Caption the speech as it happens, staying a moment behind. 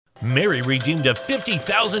Mary redeemed a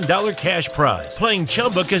 $50,000 cash prize playing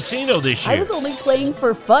Chumba Casino this year. I was only playing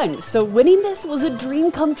for fun, so winning this was a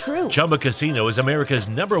dream come true. Chumba Casino is America's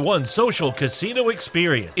 #1 social casino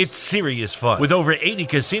experience. It's serious fun. With over 80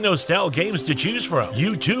 casino-style games to choose from,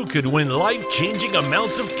 you too could win life-changing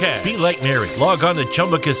amounts of cash. Be like Mary. Log on to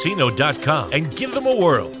ChumbaCasino.com and give them a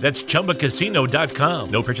whirl. That's ChumbaCasino.com.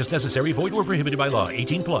 No purchase necessary. Void where prohibited by law.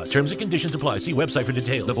 18 plus. Terms and conditions apply. See website for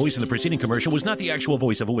details. The voice in the preceding commercial was not the actual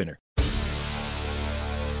voice of a winner.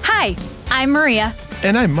 Hi, I'm Maria.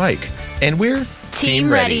 And I'm Mike. And we're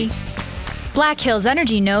Team Ready. Black Hills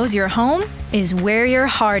Energy knows your home is where your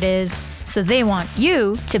heart is, so they want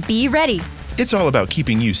you to be ready. It's all about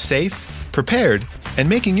keeping you safe, prepared, and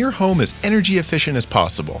making your home as energy efficient as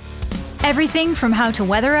possible. Everything from how to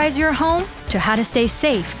weatherize your home to how to stay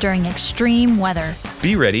safe during extreme weather.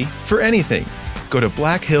 Be ready for anything. Go to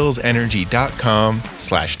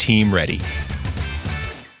blackhillsenergy.com/Team Ready.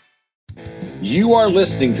 You are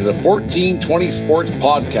listening to the 1420 Sports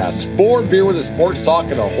Podcast, Sport Beer with a Sports Talk,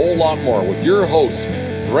 and a whole lot more with your hosts,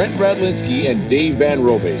 Brent Radlinski and Dave Van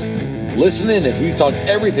Robes. Listen in as we talk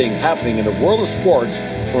everything happening in the world of sports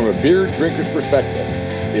from a beer drinker's perspective.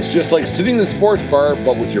 It's just like sitting in a sports bar,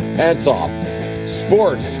 but with your pants off.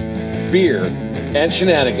 Sports, beer, and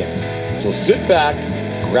shenanigans. So sit back,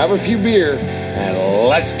 grab a few beer, and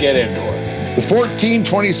let's get into it. The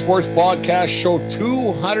 1420 Sports Podcast, show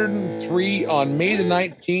 203 on May the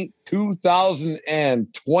 19th,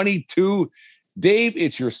 2022. Dave,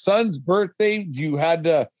 it's your son's birthday. You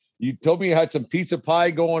told me you had some pizza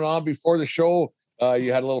pie going on before the show.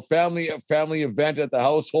 You had a little family event at the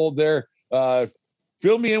household there.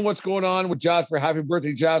 Fill me in what's going on with Jasper. Happy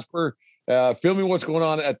birthday, Jasper. Fill me what's going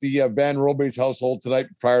on at the Van Robes household tonight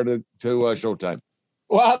prior to showtime.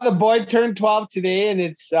 Well, the boy turned 12 today, and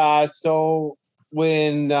it's so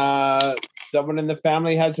when someone in the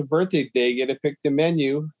family has a birthday, they get to pick the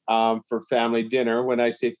menu for family dinner. When I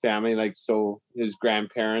say family, so his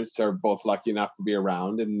grandparents are both lucky enough to be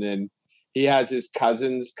around, and then he has his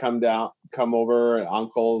cousins come over, and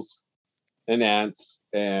uncles and aunts,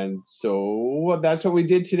 and so that's what we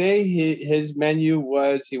did today. His menu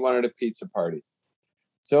was he wanted a pizza party,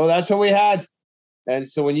 so that's what we had. And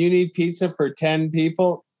so when you need pizza for 10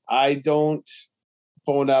 people, I don't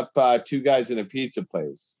phone up two guys in a pizza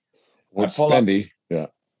place. What's spendy?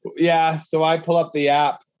 Yeah. So I pull up the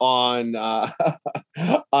app on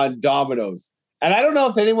on Domino's. And I don't know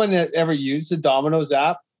if anyone has ever used the Domino's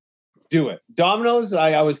app. Do it. Domino's,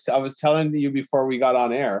 I was telling you before we got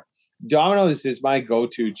on air, Domino's is my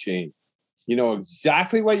go-to chain. You know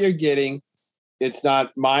exactly what you're getting. It's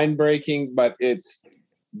not mind-breaking, but it's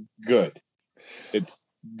good. It's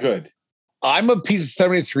good. I'm a Pizza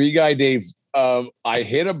 73 guy, Dave. I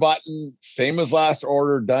hit a button, same as last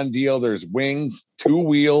order, done deal. There's wings, 2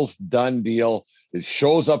 wheels, done deal. It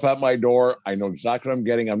shows up at my door. I know exactly what I'm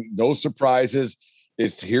getting. No surprises.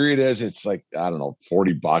 Here it is. It's like, I don't know,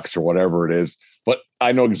 $40 or whatever it is. But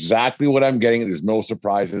I know exactly what I'm getting. There's no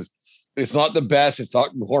surprises. It's not the best. It's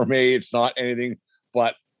not gourmet. It's not anything.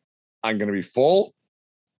 But I'm going to be full.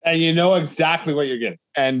 And you know exactly what you're getting.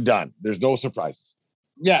 And done. There's no surprises.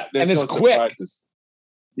 Yeah, there's and it's no quick. Surprises.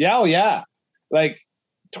 Yeah, oh yeah. Like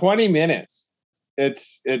 20 minutes.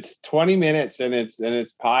 It's 20 minutes and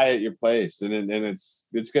it's pie at your place and it's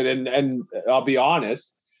good. And I'll be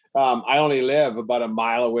honest, I only live about a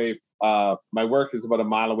mile away. My work is about a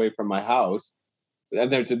mile away from my house,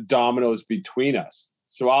 and there's a Domino's between us.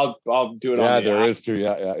 So I'll do it on the app. Yeah, there is too.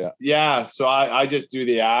 Yeah. Yeah, so I just do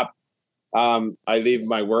the app. I leave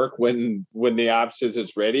my work when the app says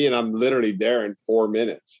it's ready, and I'm literally there in 4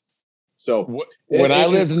 minutes. So when I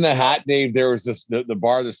lived in the Hat, Dave, there was the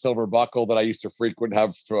bar, the Silver Buckle, that I used to frequent,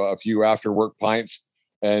 have a few after work pints,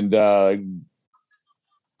 and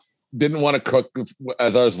didn't want to cook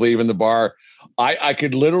as I was leaving the bar. I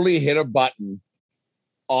could literally hit a button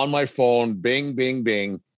on my phone, bing, bing,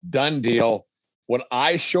 bing, done deal. When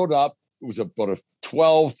I showed up, it was about a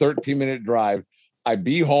 12, 13-minute drive. I'd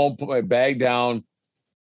be home, put my bag down,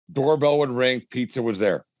 doorbell would ring, pizza was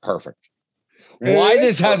there. Perfect. Why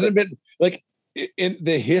this hasn't been, like, in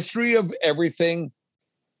the history of everything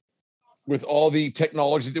with all the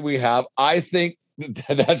technology that we have, I think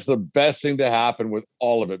that's the best thing to happen with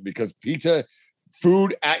all of it, because pizza,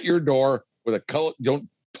 food at your door with a color, don't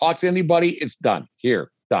talk to anybody, it's done.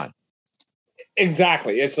 Here, done.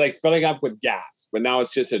 Exactly. It's like filling up with gas, but now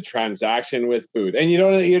it's just a transaction with food. And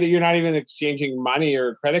you're not even exchanging money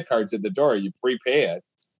or credit cards at the door. You prepay it,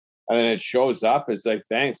 and then it shows up. It's like,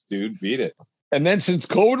 thanks, dude, beat it. And then since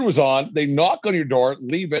COVID was on, they knock on your door,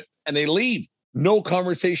 leave it, and they leave. No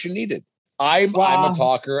conversation needed. I'm a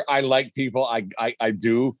talker. I like people. I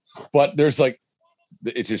do, but there's like,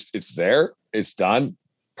 it's there. It's done.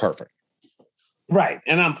 Perfect. Right.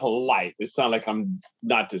 And I'm polite. It's not like I'm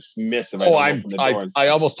not dismissive. I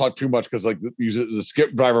almost talk too much because like the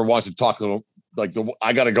skip driver wants to talk a little, like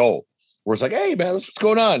I gotta go. Where it's like, hey man, what's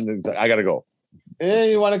going on? And it's like, I gotta go.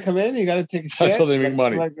 Hey, you want to come in? You got to take a shit. That's how they make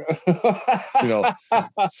money.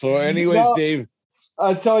 So anyways, Dave.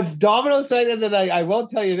 So it's Domino's night of the night. I will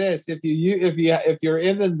tell you this: if you're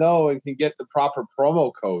in the know and can get the proper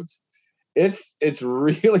promo codes, it's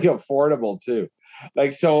really affordable too.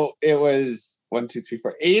 Like, so it was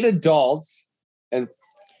 8 adults and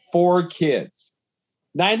 4 kids,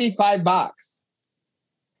 $95.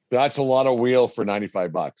 That's a lot of wheel for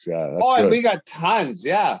 $95. Yeah. That's and we got tons.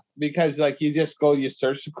 Yeah. Because like you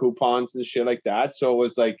search the coupons and shit like that. So it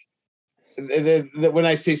was like, when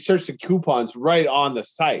I say search the coupons, right on the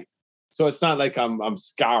site. So it's not like I'm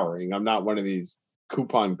scouring. I'm not one of these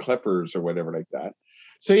coupon clippers or whatever like that.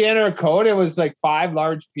 So you enter a code. It was like 5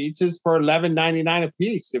 large pizzas for $11.99 a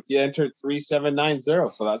piece if you entered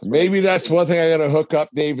 3790. So that's one thing I got to hook up,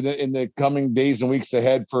 Dave, in the coming days and weeks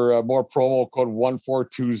ahead for more promo code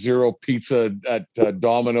 1420 pizza at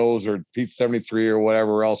Domino's or Pizza 73 or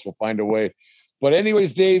whatever else. We'll find a way. But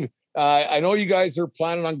anyways, Dave, I know you guys are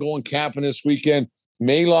planning on going camping this weekend.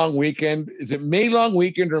 May long weekend. Is it May long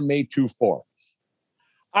weekend or May 2-4?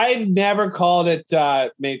 I've never called it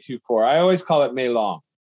May 2-4. I always call it May long.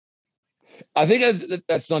 I think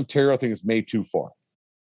that's an Ontario thing. It's May 2-4.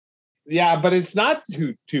 Yeah, but it's not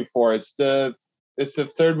 2-4. It's the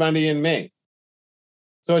third Monday in May.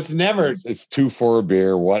 So it's never. It's 2-4 a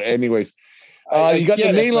beer. What? Anyways, you got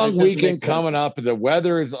the May long weekend coming up. The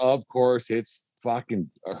weather is, of course, it's fucking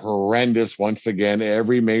horrendous once again.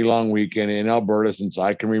 Every May long weekend in Alberta since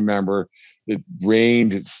I can remember. It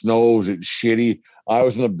rains, it snows, it's shitty. I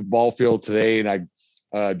was in the ball field today, and I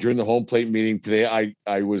during the home plate meeting today,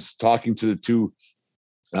 I was talking to the two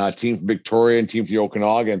team from Victoria and team from the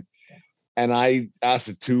Okanagan, and I asked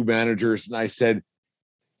the 2 managers, and I said,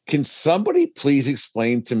 can somebody please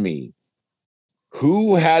explain to me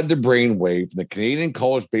who had the brainwave from the Canadian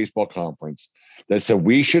College Baseball Conference that said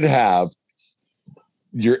we should have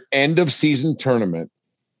your end of season tournament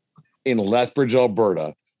in Lethbridge,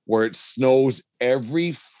 Alberta, where it snows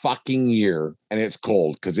every fucking year and it's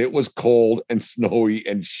cold, because it was cold and snowy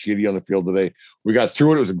and shitty on the field today. We got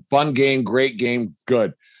through it. It was a fun game, great game,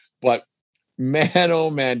 good. But man, oh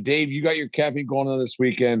man, Dave, you got your camping going on this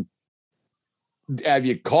weekend. Have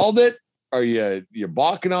you called it? Are you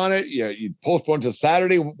balking on it? You postponed to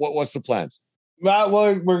Saturday? What's the plans? Well,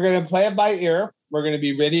 we're going to play it by ear. We're going to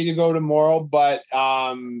be ready to go tomorrow, but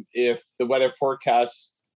if the weather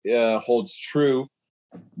forecast holds true,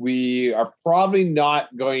 we are probably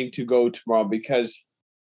not going to go tomorrow because,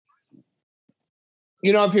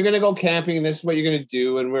 if you're going to go camping, this is what you're going to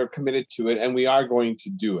do, and we're committed to it, and we are going to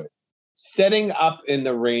do it. Setting up in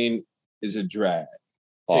the rain is a drag.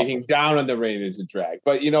 Awesome. Taking down in the rain is a drag.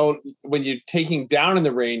 But, when you're taking down in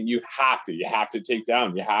the rain, you have to take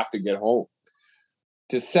down. You have to get home.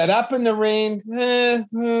 To set up in the rain,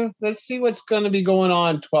 let's see what's going to be going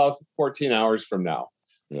on 12, 14 hours from now.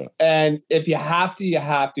 Yeah. And if you have to, you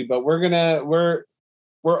have to. But we're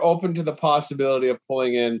open to the possibility of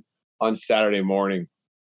pulling in on Saturday morning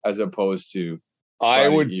as opposed to I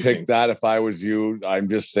would pick that if I was you. I'm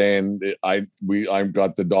just saying I've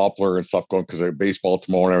got the Doppler and stuff going because of baseball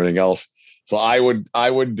tomorrow and everything else. So I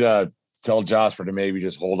would tell Jasper to maybe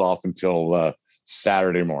just hold off until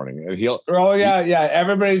Saturday morning, and he'll. Oh yeah.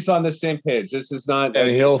 Everybody's on the same page. This is not. And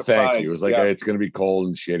he'll thank you. It was like it's going to be cold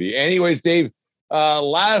and shitty. Anyways, Dave.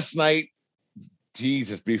 Last night,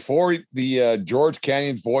 Jesus, before the George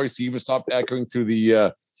Canyon's voice even stopped echoing through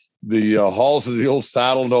the halls of the old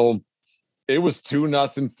Saddle Dome, it was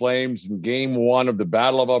 2-0 Flames in Game 1 of the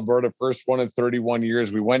Battle of Alberta, first one in 31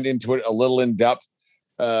 years. We went into it a little in depth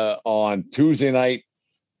on Tuesday night.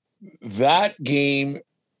 That game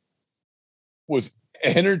was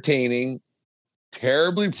entertaining,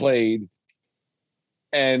 terribly played,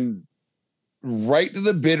 and right to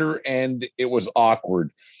the bitter end, it was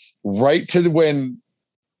awkward. Right to when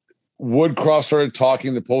Woodcroft started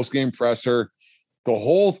talking, the post-game presser, the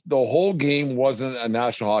whole game wasn't a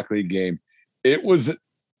National Hockey League game. It was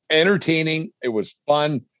entertaining. It was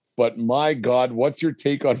fun. But my God, what's your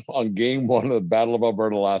take on Game 1 of the Battle of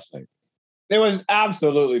Alberta last night? It was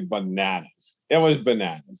absolutely bananas. It was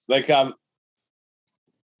bananas. Like, I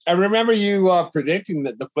remember you predicting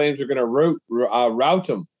that the Flames were going to rout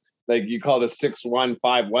them. Like you called a 6-1,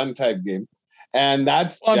 5-1 type game. And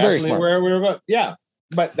that's definitely where we were going. Yeah,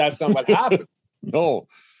 but that's not what happened. No.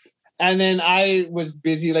 And then I was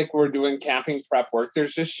busy, like we're doing camping prep work.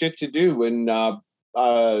 There's just shit to do when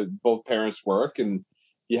both parents work, and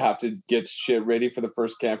you have to get shit ready for the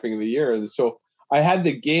first camping of the year. And so I had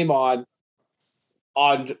the game on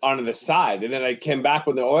the side, and then I came back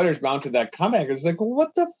when the Oilers mounted that comeback. I was like, well,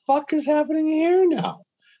 what the fuck is happening here now?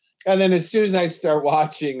 And then as soon as I start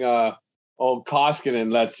watching old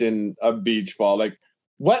Koskinen lets in a beach ball, like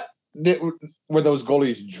what were those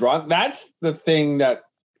goalies drunk? That's the thing that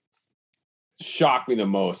shocked me the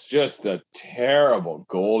most. Just the terrible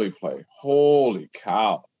goalie play. Holy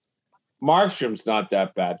cow. Markstrom's not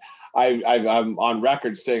that bad. I'm on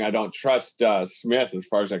record saying I don't trust Smith as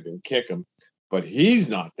far as I can kick him, but he's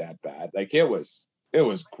not that bad. Like it was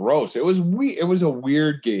gross. It was a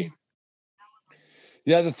weird game.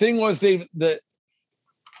 Yeah, the thing was, Dave,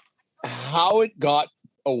 how it got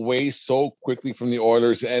away so quickly from the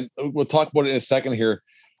Oilers, and we'll talk about it in a second here.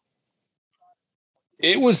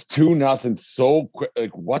 It was 2-0 so quick.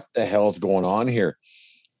 Like, what the hell is going on here?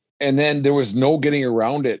 And then there was no getting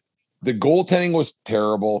around it. The goaltending was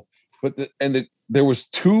terrible, but there was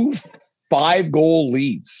 2 5-goal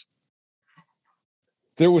leads.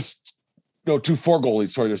 There was 2 4-goal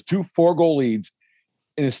leads. Sorry, there's 2 4-goal leads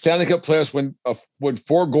in the Stanley Cup playoffs when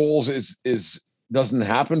 4 goals is doesn't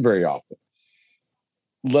happen very often.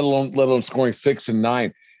 Let alone scoring 6 and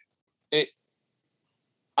 9. It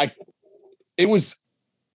was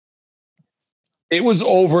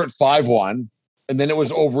over at 5-1, and then it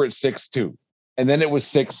was over at 6-2, and then it was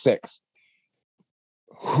 6-6.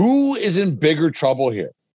 Who is in bigger trouble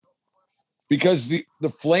here? Because the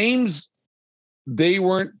Flames, they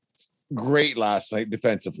weren't great last night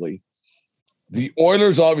defensively. The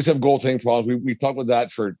Oilers obviously have goaltending problems. We talked about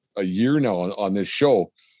that for a year now on this show.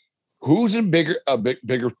 Who's in bigger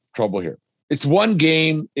trouble here? It's one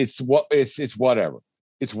game. It's whatever.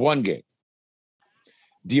 It's one game.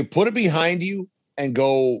 Do you put it behind you and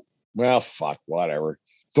go, well, fuck, whatever,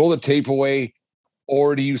 throw the tape away,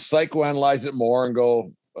 or do you psychoanalyze it more and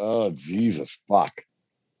go, oh, Jesus, fuck?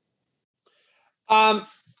 I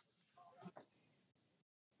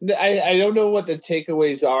don't know what the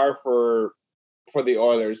takeaways are for the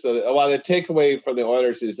Oilers. So, the takeaway for the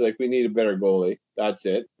Oilers is like we need a better goalie. That's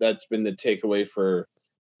it. That's been the takeaway for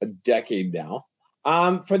a decade now.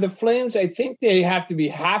 For the Flames, I think they have to be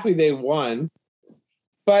happy they won,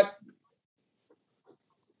 but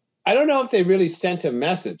I don't know if they really sent a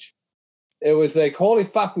message. It was like, holy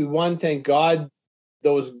fuck, we won. Thank God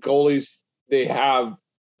those goalies they have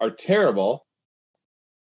are terrible.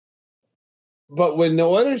 But when the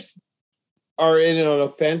Oilers are in an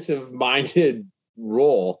offensive-minded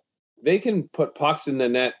role, they can put pucks in the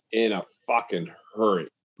net in a fucking hurry.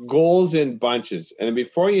 Goals in bunches. And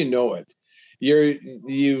before you know it,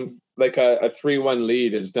 you've like a 3-1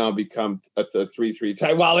 lead has now become a 3-3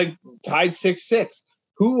 tie. Well, like tied 6-6.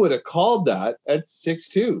 Who would have called that at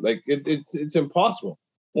 6-2? Like it's impossible.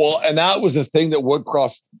 Well, and that was the thing that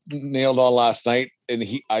Woodcroft nailed on last night, and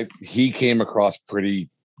he came across pretty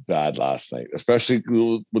bad last night, especially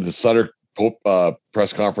with the Sutter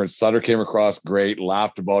press conference. Sutter came across great,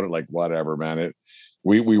 laughed about it like whatever, man.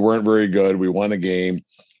 We weren't very good. We won a game.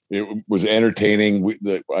 It was entertaining. What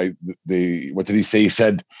did he say? He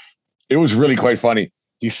said it was really quite funny.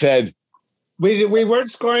 He said we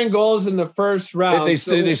weren't scoring goals in the first round. They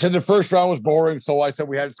said the first round was boring, so I said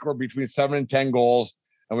we had to score between 7 and 10 goals,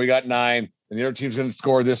 and we got 9. And the other team's going to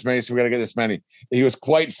score this many, so we got to get this many. He was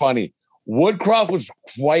quite funny. Woodcroft was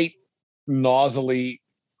quite noisily.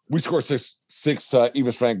 We scored six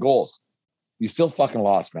even strength goals. You still fucking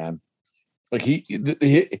lost, man. Like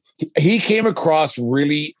he came across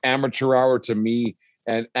really amateur hour to me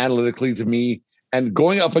and analytically to me. And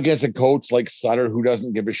going up against a coach like Sutter, who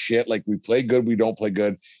doesn't give a shit, like we play good, we don't play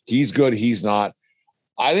good. He's good, he's not.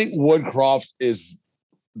 I think the Woodcroft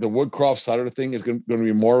Sutter thing is going to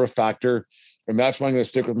be more of a factor, and that's why I'm going to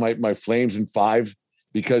stick with my Flames in 5,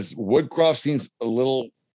 because Woodcroft seems a little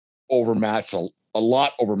overmatched, a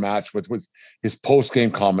lot overmatched with his post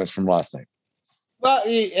game comments from last night. Well,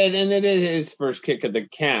 and it is his first kick at the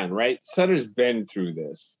can, right? Sutter's been through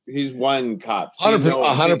this. He's won cups.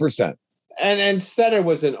 100%. And Sutter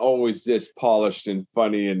wasn't always this polished and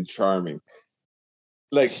funny and charming.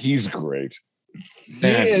 Like he's great. He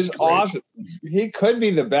is awesome. He could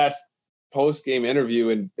be the best post-game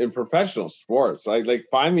interview in professional sports. Like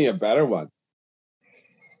find me a better one.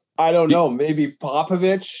 I don't know. Maybe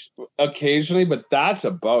Popovich occasionally, but that's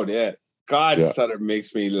about it. God, yeah. Sutter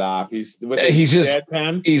makes me laugh. He's just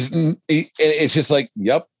deadpan. It's just like,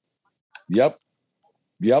 yep,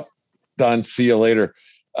 done. See you later.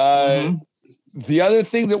 The other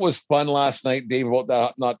thing that was fun last night, Dave,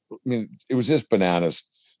 about that, it was just bananas.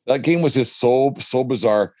 That game was just so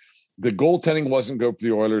bizarre. The goaltending wasn't good for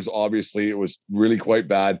the Oilers. Obviously, it was really quite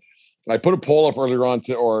bad. I put a poll up earlier on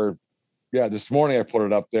this morning. I put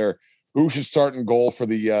it up there. Who should start in goal for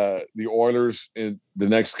the Oilers in the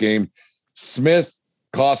next game? Smith,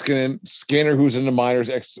 Koskinen, Skinner, who's in the minors,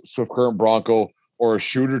 ex-Swift Current Bronco, or a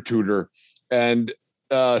shooter Tudor. And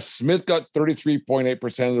Smith got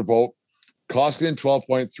 33.8% of the vote. Koskinen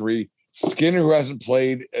 12.3%. Skinner, who hasn't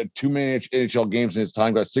played too many NHL games in his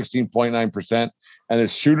time, got 16.9%. And the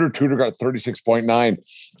shooter Tudor got 36.9%.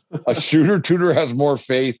 A shooter Tudor has more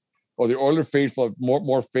faith, or the Oilers faithful have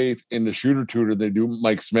more faith in the shooter Tudor than they do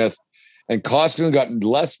Mike Smith. And Koskinen got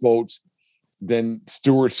less votes than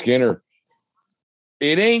Stuart Skinner.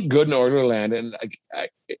 It ain't good in Oilerland. And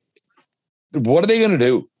what are they going to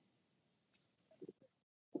do?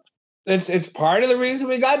 It's part of the reason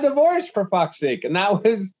we got divorced, for fuck's sake. And that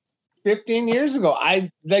was 15 years ago. I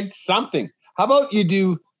like something. How about you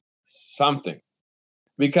do something?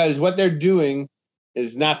 Because what they're doing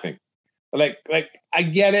is nothing. Like I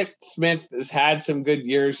get it. Smith has had some good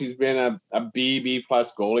years. He's been a B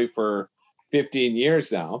plus goalie for 15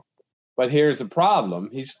 years now. But here's the problem.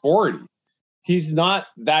 He's 40. He's not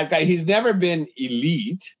that guy. He's never been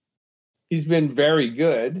elite. He's been very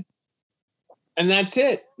good. And that's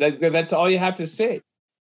it. That's all you have to say. And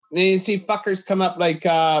then you see fuckers come up like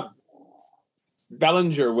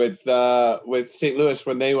Bellinger with St. Louis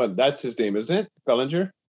when they won. That's his name, isn't it?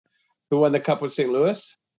 Bellinger? Who won the cup with St.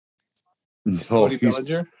 Louis? No, Cody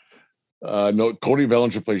Bellinger? No, Cody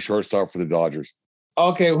Bellinger plays shortstop for the Dodgers.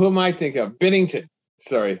 Okay, who am I thinking of? Binnington.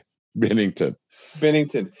 Sorry. Binnington.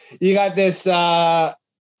 You got this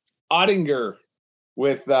Ottinger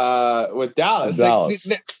with Dallas.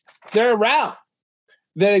 They're around.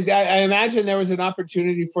 I imagine there was an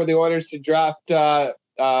opportunity for the Oilers to draft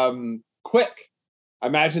Quick. I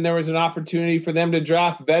imagine there was an opportunity for them to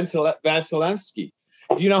draft Vasilevsky.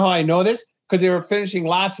 Do you know how I know this? Because they were finishing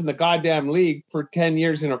last in the goddamn league for 10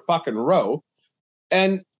 years in a fucking row.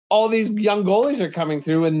 And all these young goalies are coming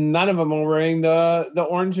through, and none of them are wearing the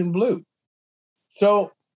orange and blue.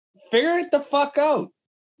 So figure it the fuck out.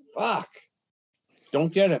 Fuck.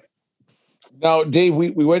 Don't get it. Now, Dave, we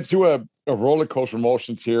went through a roller coaster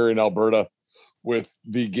emotions here in Alberta with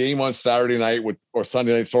the game on Sunday night, with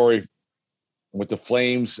the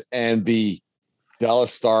Flames and the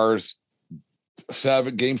Dallas Stars.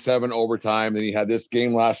 Game 7 overtime. Then you had this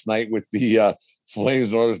game last night with the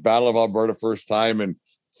Flames and Oilers Battle of Alberta, first time in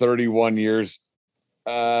 31 years.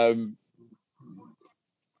 What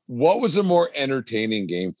was a more entertaining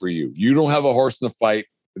game for you? You don't have a horse in the fight,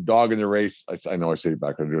 a dog in the race. I know I say it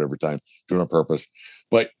back. I do it every time, doing it on purpose.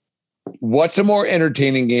 But what's a more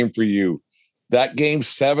entertaining game for you? That game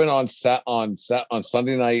 7 on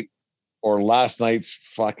Sunday night, or last night's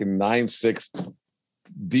fucking 9-6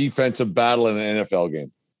 defensive battle in an NFL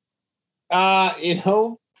game?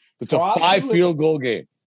 It's a 5 field goal game.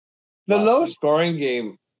 The low scoring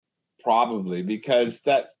game, probably, because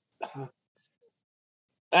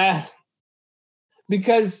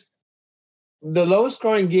because the low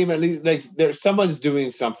scoring game, at least, like, someone's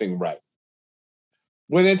doing something right.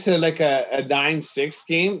 When it's a 9-6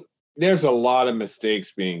 game, there's a lot of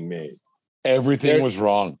mistakes being made. Everything was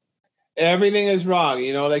wrong. Everything is wrong.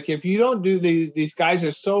 If you don't do these guys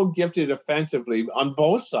are so gifted offensively on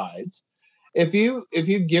both sides. If you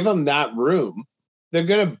give them that room, they're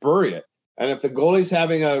going to bury it. And if the goalie's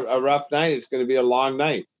having a rough night, it's going to be a long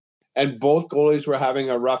night. And both goalies were having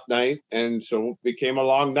a rough night, and so it became a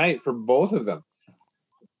long night for both of them.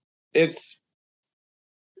 It's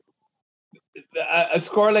a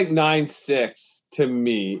score like 9-6 to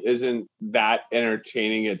me isn't that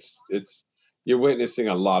entertaining. It's you're witnessing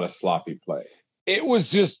a lot of sloppy play. It was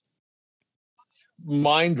just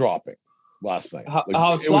mind-dropping last night.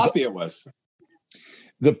 How sloppy it was.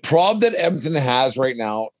 The problem that Edmonton has right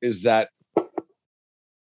now is that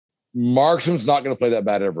Markstrom's not going to play that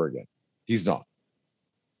bad ever again. He's not.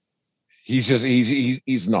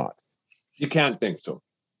 He's not. You can't think so.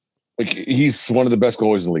 He's one of the best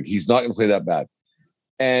goalies in the league. He's not going to play that bad.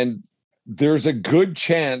 And there's a good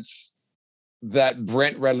chance that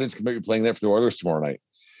Brent Redlin's going to be playing that for the Oilers tomorrow night.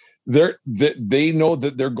 They know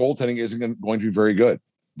that their goaltending isn't going to be very good.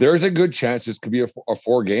 There's a good chance this could be a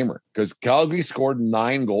 4-gamer, because Calgary scored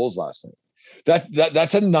 9 goals last night.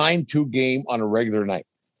 That's a 9-2 game on a regular night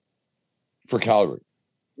for Calgary,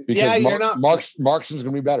 because Markstrom's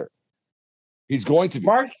going to be better. He's going to be.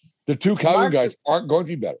 The two Calgary guys aren't going to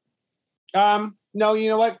be better. No, you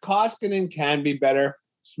know what? Koskinen can be better.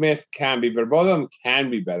 Smith can be better. Both of them can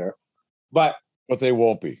be better, but they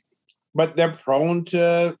won't be. But they're prone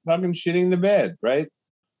to fucking shitting the bed, right?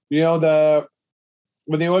 The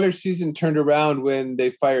when the Oilers season turned around when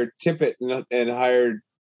they fired Tippett and hired,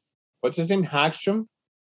 what's his name?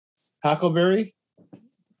 Hackleberry?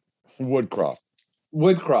 Woodcroft.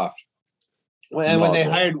 And when they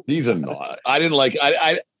hired, he's a not. I didn't like.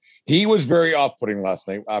 He was very off-putting last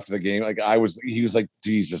night after the game. He was like,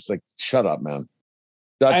 Jesus, like, shut up, man.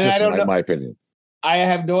 That's just my opinion. I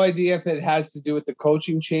have no idea if it has to do with the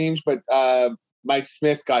coaching change, but Mike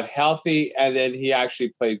Smith got healthy and then he actually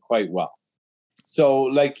played quite well. So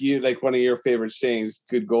like one of your favorite sayings,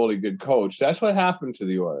 good goalie, good coach. That's what happened to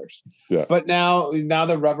the Oilers. Yeah. But now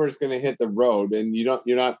the rubber is going to hit the road, and you're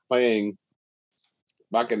not playing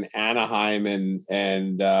fucking Anaheim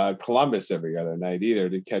and Columbus every other night either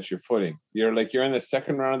to catch your footing. You're in the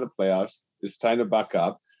second round of the playoffs. It's time to buck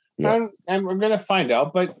up. Yeah. And we're going to find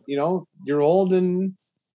out, but you're old and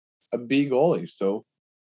a B goalie, so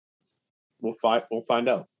we'll find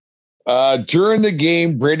out. During the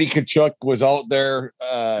game, Brady Tkachuk was out there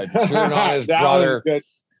cheering on his brother.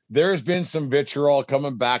 There's been some vitriol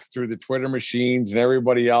coming back through the Twitter machines and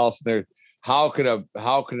everybody else. How could an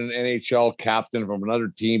NHL captain from another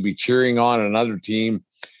team be cheering on another team?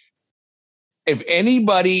 If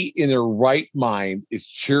anybody in their right mind is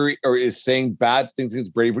cheering or is saying bad things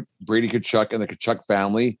against Brady Tkachuk and the Tkachuk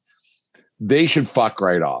family, they should fuck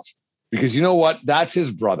right off. Because you know what? That's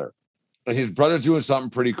his brother. His brother's doing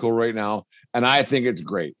something pretty cool right now, and I think it's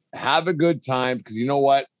great. Have a good time, because you know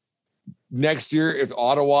what? Next year, if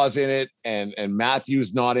Ottawa's in it and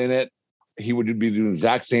Matthew's not in it, he would be doing the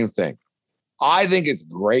exact same thing. I think it's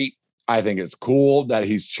great. I think it's cool that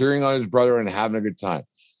he's cheering on his brother and having a good time.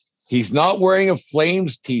 He's not wearing a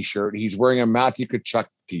Flames t-shirt. He's wearing a Matthew Tkachuk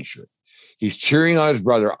t-shirt. He's cheering on his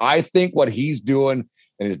brother. I think what he's doing,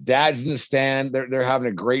 and his dad's in the stand, they're having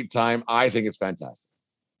a great time. I think it's fantastic.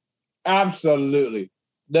 Absolutely.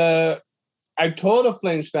 I told a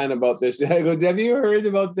Flames fan about this. I go, have you heard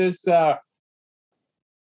about this?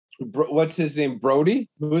 What's his name? Brody?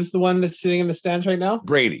 Who's the one that's sitting in the stands right now?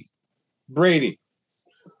 Brady.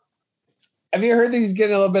 Have you heard that he's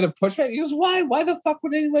getting a little bit of pushback? He goes, why? Why the fuck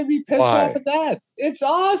would anybody be pissed off at that? It's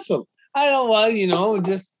awesome. I don't, well,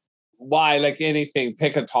 just why, like anything,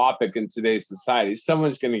 pick a topic in today's society.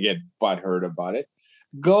 Someone's going to get butthurt about it.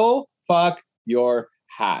 Go fuck your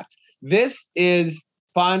hat. This is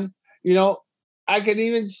fun. I could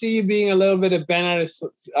even see you being a little bit of bent out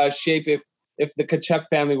of shape if the Tkachuk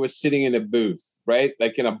family was sitting in a booth, right?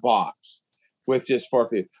 Like in a box with just 4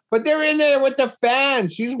 feet. But they're in there with the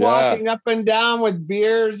fans. He's walking up and down with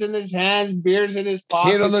beers in his hands, beers in his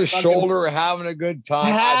pocket. Kid on the shoulder, having a good time.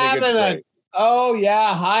 I think it's great. Oh,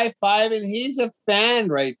 yeah, high-fiving. He's a fan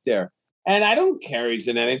right there. And I don't care he's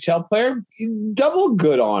an NHL player. Double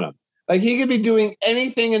good on him. Like, he could be doing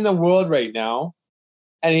anything in the world right now,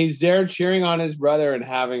 and he's there cheering on his brother and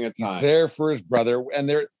having a time. He's there for his brother, and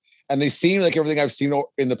they seem like everything I've seen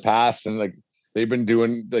in the past, and like they've been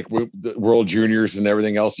doing like the World Juniors and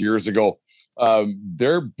everything else years ago.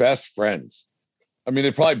 They're best friends. I mean,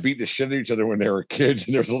 they probably beat the shit out of each other when they were kids,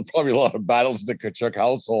 and there's probably a lot of battles in the Tkachuk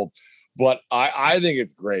household. But I think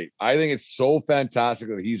it's great. I think it's so fantastic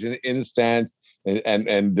that he's in the stands,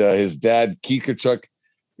 and his dad Keith Tkachuk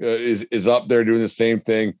is up there doing the same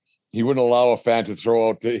thing. He wouldn't allow a fan to throw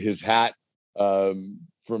out his hat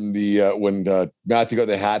from the when Matthew got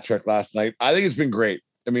the hat trick last night. I think it's been great.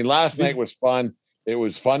 I mean, last night was fun. It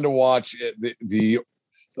was fun to watch.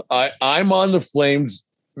 I'm on the Flames,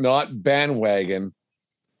 not bandwagon,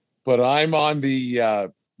 but I'm on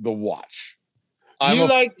the watch. I'm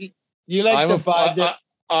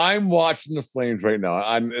watching the Flames right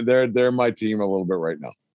now. They're my team a little bit right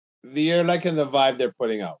now. You're liking the vibe they're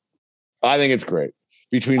putting out. I think it's great.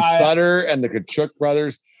 Between Sutter and the Tkachuk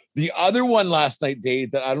brothers. The other one last night,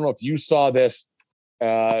 Dave, that I don't know if you saw this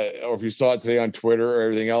or if you saw it today on Twitter or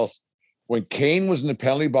everything else. When Kane was in the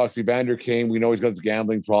penalty box, Evander Kane, we know he's got his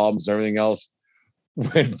gambling problems and everything else.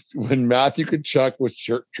 When Matthew Tkachuk was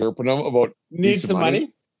chirping him about need some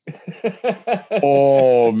money.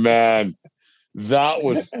 Oh man, that's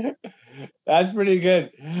pretty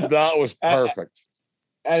good. That was perfect.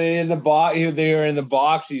 And in the box, they were in the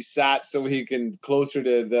box. He sat so he can closer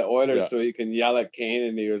to the Oilers, so he can yell at Kane.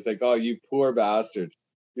 And he was like, "Oh, you poor bastard!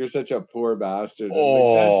 You're such a poor bastard."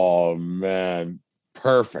 Man,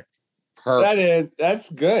 perfect. That's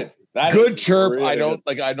good. Good chirp. Really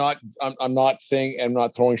I'm not saying I'm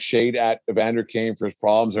not throwing shade at Evander Kane for his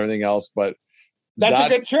problems or anything else, but that's a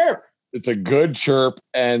good chirp. It's a good chirp.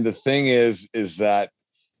 And the thing is that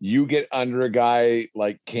you get under a guy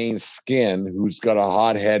like Kane's skin, who's got a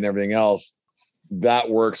hot head and everything else, that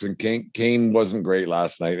works. And Kane wasn't great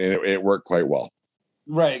last night, and it worked quite well.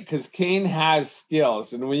 Right, because Kane has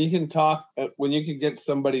skills, and when you can get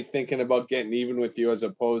somebody thinking about getting even with you as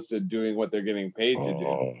opposed to doing what they're getting paid to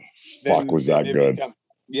do, Was that good?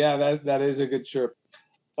 That is a good shirt.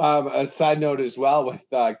 A side note as well with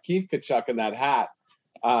Keith Kachuk in that hat.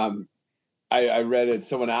 I read it.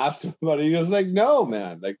 Someone asked him about it. He was like, "No,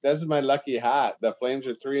 man, like that's my lucky hat. The Flames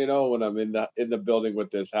are 3-0 when I'm in the building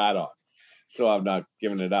with this hat on, so I'm not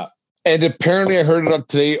giving it up." And apparently, I heard it up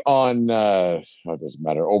today on it doesn't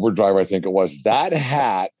matter, Overdrive. I think it was. That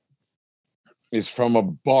hat is from a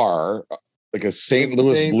bar, like a St.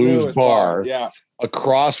 Louis Blues bar,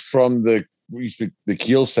 across from the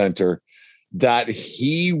Kiel Center, that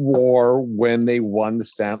he wore when they won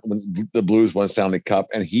when the Blues won Stanley Cup,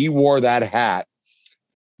 and he wore that hat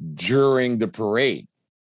during the parade.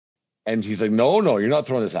 And he's like, "No, you're not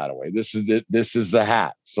throwing this hat away. This is the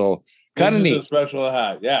hat." So kind of neat. A special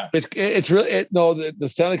hat, yeah. It's really the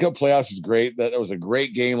Stanley Cup playoffs is great. That was a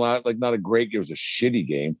great game. Not a great. It was a shitty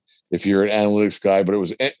game if you're an analytics guy, but it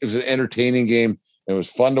was an entertaining game. It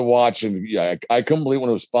was fun to watch, and yeah, I couldn't believe when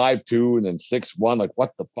it was 5-2 and then 6-1. Like,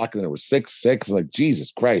 what the fuck? And then it was 6-6. And like,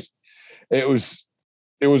 Jesus Christ, it was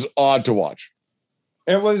odd to watch.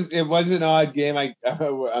 It was an odd game.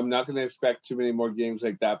 I'm not going to expect too many more games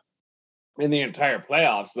like that in the entire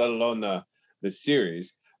playoffs, let alone the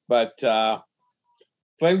series. But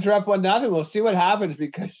Flames are up 1-0. We'll see what happens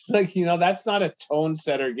because, that's not a tone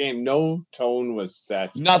setter game. No tone was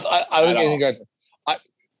set. Nothing. I think anything, guys.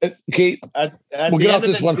 Okay, we'll get off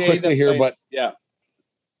this one quickly here, but yeah,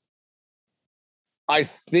 I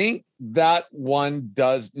think that one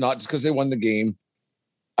does not just because they won the game.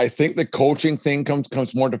 I think the coaching thing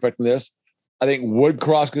comes more into effect than this. I think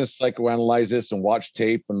Woodcroft's going to psychoanalyze this and watch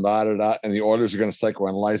tape and and the Oilers are going to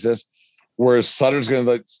psychoanalyze this, whereas Sutter's going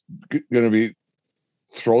to be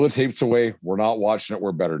throw the tapes away. We're not watching it.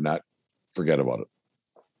 We're better than that. Forget about it.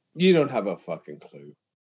 You don't have a fucking clue.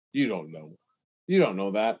 You don't know. You don't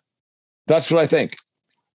know that. That's what I think.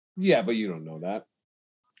 Yeah, but you don't know that.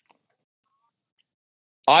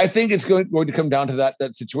 I think it's going to come down to that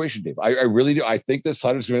situation, Dave. I really do. I think that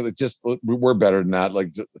Sutter's going to we're better than that.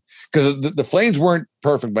 Like, because the Flames weren't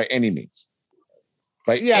perfect by any means.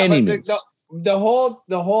 By any means. The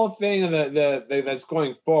whole thing of the that's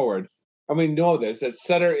going forward, and we know this, that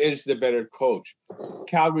Sutter is the better coach.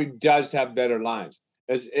 Calgary does have better lines.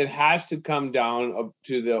 It has to come down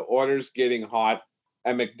to the Oilers getting hot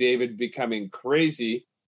and McDavid becoming crazy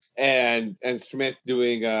and Smith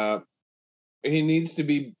doing he needs to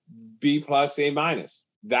be B+, A-.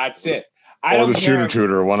 That's it. Or the shooter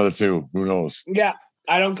tutor, one of the two. Who knows? Yeah.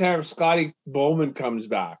 I don't care if Scotty Bowman comes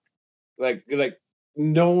back. Like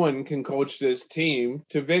no one can coach this team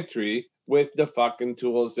to victory with the fucking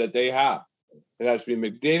tools that they have. It has to be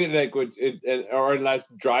McDavid, or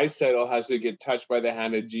unless Draisaitl has to get touched by the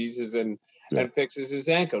hand of Jesus and fixes his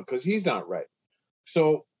ankle because he's not right.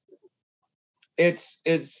 So it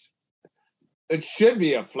should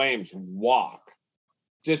be a Flames walk,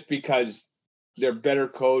 just because they're better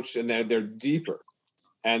coached and they're deeper,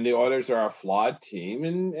 and the Oilers are a flawed team,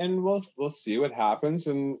 and we'll see what happens.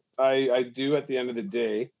 And I do at the end of the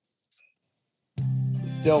day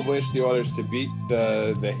still wish the Oilers to beat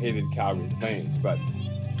the hated Calgary Flames, but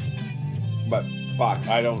fuck,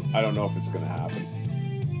 I don't know if it's going to happen.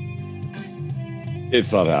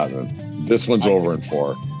 It's not happening. This one's over in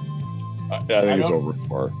 4. I think it's over in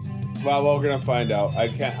 4. Well, we're gonna find out.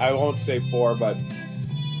 I won't say 4, but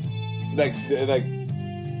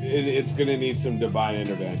it's gonna need some divine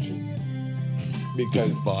intervention.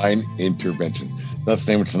 Because divine intervention. That's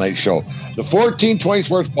the name of tonight's show. The 1420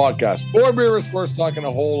 Sports Podcast. 4 Beer with Sports, talking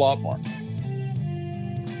a whole lot more.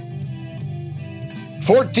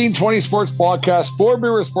 1420 Sports Podcast. 4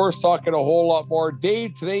 Beer with Sports, talking a whole lot more.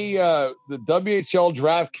 Dave, today the WHL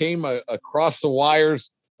draft came across the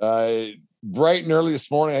wires bright and early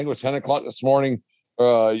this morning. I think it was 10 o'clock this morning.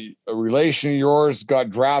 A relation of yours got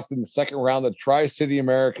drafted in the second round, the Tri-City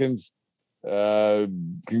Americans.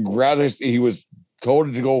 Congratulations. He was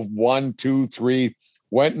told to go 1, 2, 3,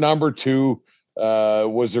 went number 2.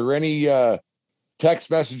 Was there any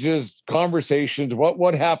text messages, conversations?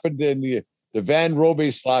 What happened in the Van Robe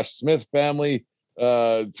 / Smith family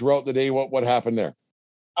throughout the day? What happened there?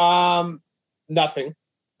 Nothing.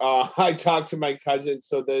 I talked to my cousin,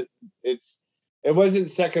 so that it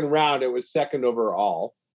wasn't second round, it was second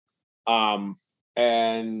overall.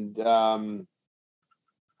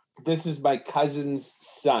 This is my cousin's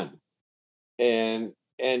son. And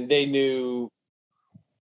they knew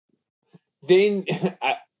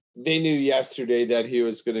yesterday that he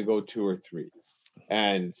was going to go 2 or 3.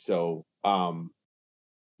 And so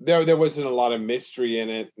there wasn't a lot of mystery in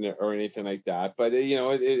it or anything like that. But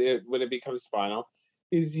when it becomes final,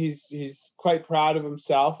 he's quite proud of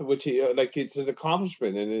himself, which it's an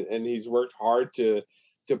accomplishment, and he's worked hard to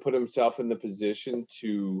put himself in the position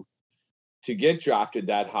to get drafted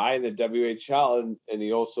that high in the WHL, and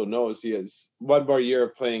he also knows he has one more year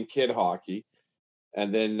of playing kid hockey,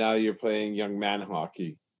 and then now you're playing young man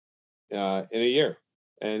hockey in a year.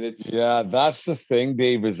 And that's the thing,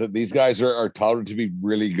 Dave, is that these guys are touted to be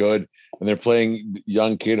really good, and they're playing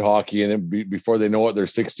young kid hockey, and then before they know it, they're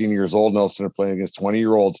 16 years old now, so they're playing against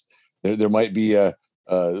 20-year-olds. There might be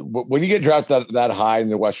when you get drafted that high in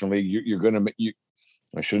the Western League, you're going to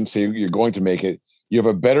I shouldn't say you're going to make it. You have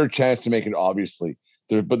a better chance to make it, obviously.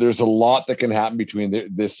 But there's a lot that can happen between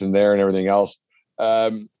this and there and everything else.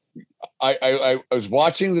 I was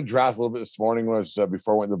watching the draft a little bit this morning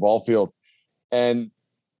before I went to the ball field, and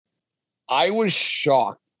I was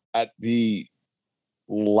shocked at the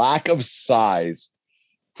lack of size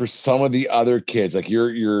for some of the other kids, like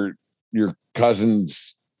your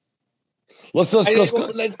cousins. Let's call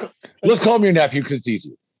him your nephew because it's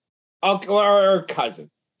easier. Or cousin.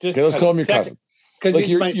 Let's call him your cousin. Because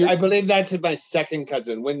I believe that's my second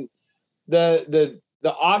cousin. When the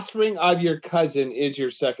offspring of your cousin is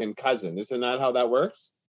your second cousin, isn't that how that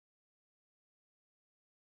works?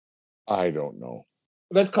 I don't know.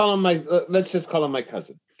 Let's just call him my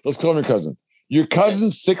cousin. Let's call him your cousin. Your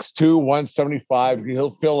cousin's 6'2", 175. He'll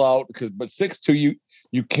fill out but 6'2",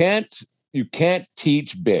 you can't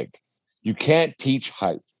teach big. You can't teach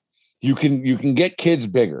height. You can get kids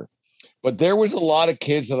bigger. But there was a lot of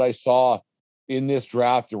kids that I saw in this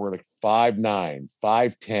draft that were like 5'9",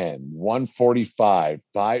 5'10", 145,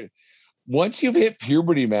 5. Once you've hit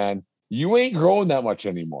puberty, man, you ain't growing that much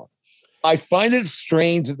anymore. I find it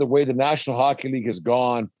strange that the way the National Hockey League has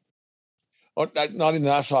gone, not in the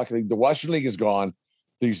National Hockey League, the Western League has gone,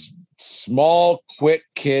 these small, quick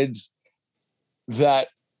kids that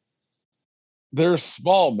they're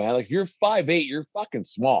small, man. Like, you're 5'8", you're fucking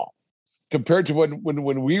small. Compared to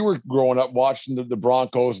when we were growing up watching the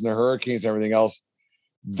Broncos and the Hurricanes and everything else,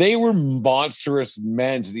 they were monstrous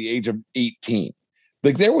men to the age of 18.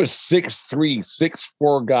 Like, there was 6'3",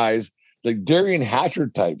 6'4" guys, like Darian Hatcher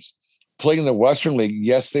types, playing in the Western League.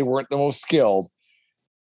 Yes, they weren't the most skilled,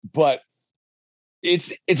 but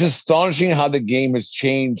it's astonishing how the game has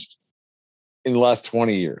changed in the last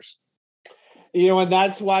 20 years. And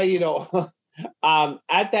that's why,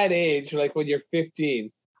 at that age, like when you're 15,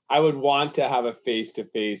 I would want to have a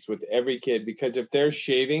face-to-face with every kid, because if they're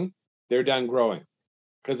shaving, they're done growing.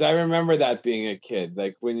 Because I remember that being a kid,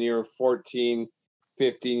 like when you're 14,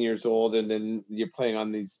 15 years old, and then you're playing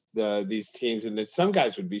on these teams, and then some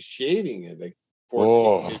guys would be shaving at like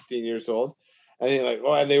 14, 15 years old. And you're like,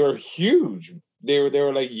 and they were huge. They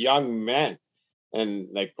were like young men. And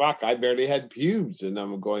like, fuck, I barely had pubes, and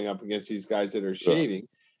I'm going up against these guys that are shaving.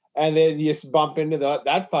 And then you just bump into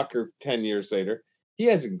that fucker 10 years later. He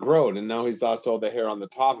hasn't grown, and now he's lost all the hair on the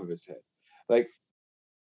top of his head. Like,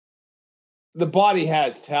 the body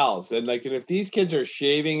has tells, and like, and if these kids are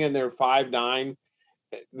shaving and they're 5'9",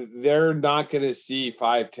 they're not going to see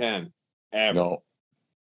 5'10" ever. No.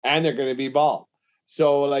 And they're going to be bald.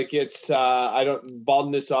 So like, it's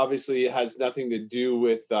baldness obviously has nothing to do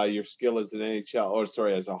with your skill as an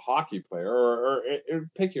NHL as a hockey player or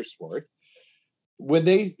pick your sport. When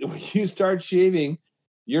you start shaving,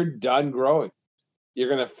 you're done growing. You're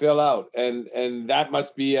going to fill out. And that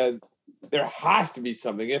must be there has to be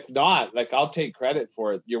something. If not, like, I'll take credit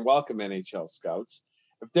for it. You're welcome, NHL scouts.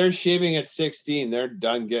 If they're shaving at 16, they're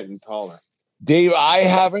done getting taller. Dave, I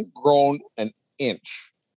haven't grown an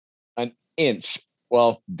inch.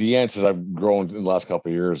 Well, Deanne says I've grown in the last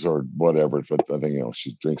couple of years or whatever. But I think,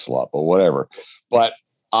 she drinks a lot, but whatever. But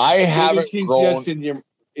I haven't grown. Just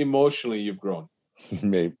emotionally, you've grown.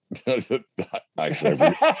 Maybe. Actually,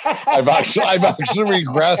 I've actually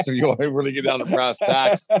regressed. If you want to really get down to brass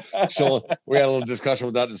tacks, we had a little discussion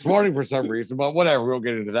with that this morning for some reason, but whatever. We'll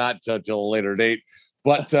get into that till a later date.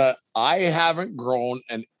 But I haven't grown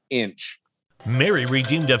an inch. Mary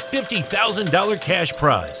redeemed a $50,000 cash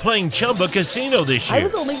prize playing Chumba Casino this year. I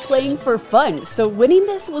was only playing for fun, so winning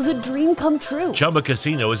this was a dream come true. Chumba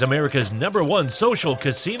Casino is America's #1 social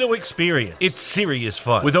casino experience. It's serious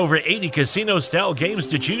fun. With over 80 casino-style games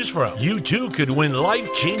to choose from, you too could win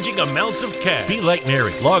life-changing amounts of cash. Be like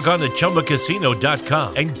Mary. Log on to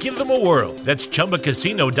ChumbaCasino.com and give them a whirl. That's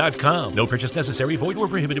ChumbaCasino.com. No purchase necessary. Void or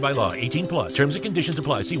prohibited by law. 18+. Terms and conditions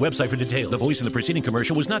apply. See website for details. The voice in the preceding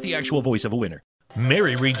commercial was not the actual voice of a winner.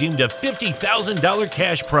 Mary redeemed a $50,000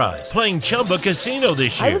 cash prize playing Chumba Casino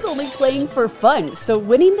this year. I was only playing for fun, so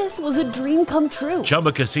winning this was a dream come true.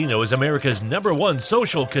 Chumba Casino is America's #1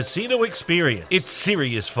 social casino experience. It's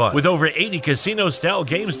serious fun. With over 80 casino-style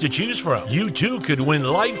games to choose from, you too could win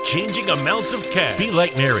life-changing amounts of cash. Be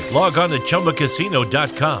like Mary. Log on to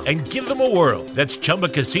ChumbaCasino.com and give them a whirl. That's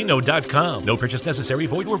ChumbaCasino.com. No purchase necessary.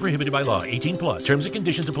 Void or prohibited by law. 18 plus. Terms and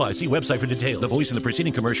conditions apply. See website for details. The voice in the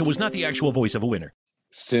preceding commercial was not the actual voice of a winner.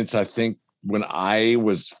 Since I think when I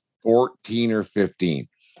was 14 or 15,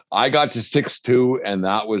 I got to 6'2", and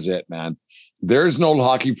that was it, man. There's no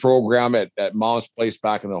hockey program at Mom's Place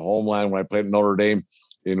back in the homeland when I played at Notre Dame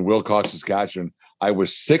in Wilcox, Saskatchewan. I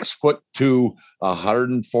was 6'2",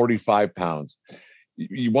 145 pounds.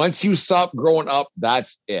 Once you stop growing up,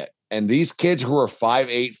 that's it. And these kids who are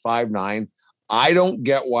 5'8", 5'9", I don't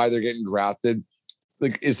get why they're getting drafted.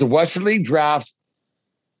 Like, is the Western League draft,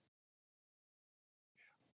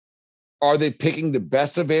 are they picking the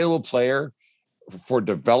best available player for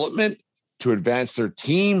development, to advance their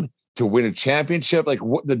team, to win a championship? Like,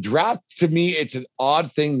 what the draft, to me, it's an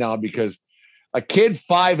odd thing now, because a kid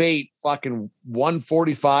 5'8", fucking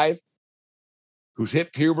 145, who's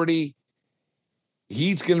hit puberty,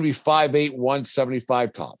 he's going to be 5'8",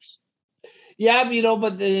 175 tops. Yeah,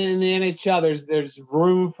 but in the NHL, there's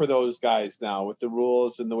room for those guys now with the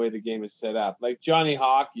rules and the way the game is set up. Like Johnny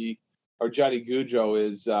Hockey or Johnny Gaudreau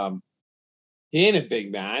is, he ain't a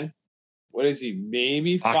big man. What is he?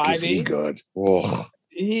 Maybe 5'8"? Is he good? Oh.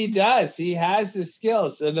 He does. He has the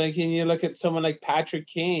skills. And like, and you look at someone like Patrick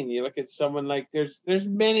Kane. You look at someone like there's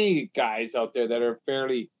many guys out there that are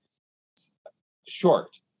fairly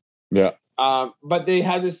short. Yeah. But they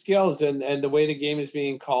have the skills, and the way the game is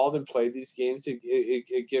being called and played these games,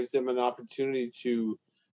 it gives them an opportunity to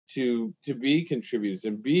be contributors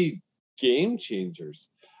and be game changers.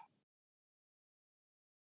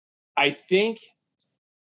 I think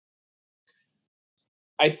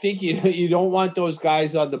you don't want those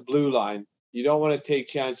guys on the blue line. You don't want to take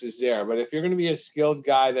chances there. But if you're going to be a skilled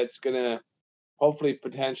guy that's going to hopefully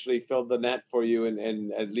potentially fill the net for you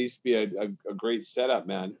and at least be a great setup,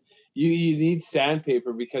 man, you need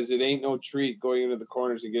sandpaper, because it ain't no treat going into the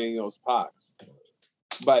corners and getting those pucks.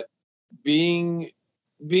 But being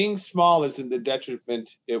small isn't the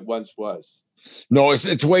detriment it once was. No,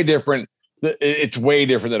 it's way different. It's way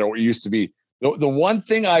different than it used to be. The one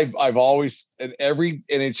thing I've always, and every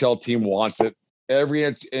NHL team wants it. Every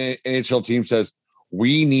NHL team says,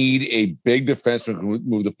 we need a big defenseman who can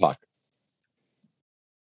move the puck.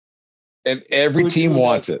 And every team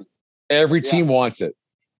wants it. Every team wants it.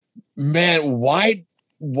 Man, why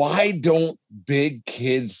don't big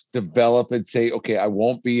kids develop and say, okay, I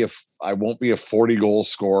won't be a 40-goal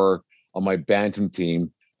scorer on my bantam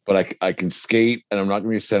team, but I can skate, and I'm not going to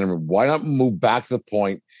be a centerman. Why not move back to the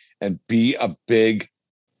point and be a big,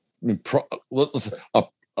 a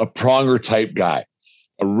Pronger type guy,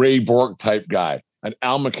 a Ray Bork type guy, an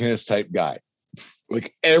Al McInnes type guy?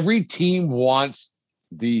 Like, every team wants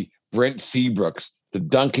the Brent Seabrooks, the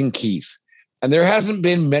Duncan Keiths. And there hasn't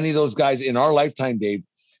been many of those guys in our lifetime, Dave.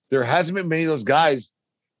 There hasn't been many of those guys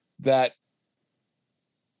that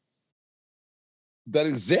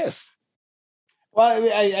exist. Well,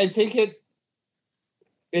 I think it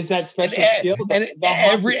is that special skill. And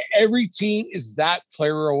every team is that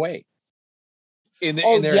player away. In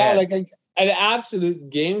their heads. Like an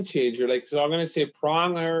absolute game changer. Like, so I'm going to say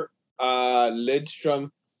Pronger,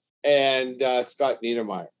 Lidstrom, and Scott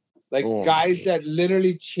Niedermayer. Like, guys that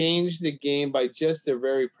literally changed the game by just their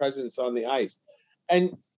very presence on the ice.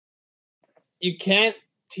 And you can't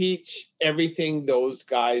teach everything those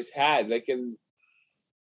guys had. Like, in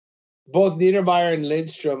both Niedermayer and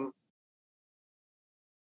Lidstrom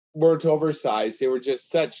weren't oversized. They were just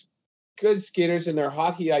such good skaters, and their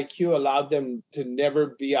hockey IQ allowed them to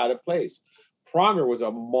never be out of place. Pronger was a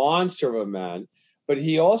monster of a man, but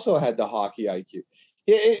he also had the hockey IQ.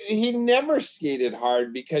 He never skated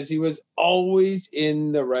hard because he was always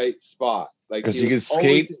in the right spot. Like, because he could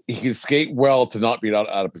skate well to not be out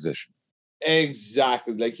of position.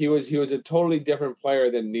 Exactly. Like, he was a totally different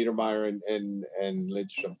player than Niedermayer and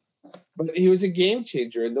Lidstrom. But he was a game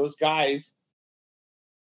changer, and those guys,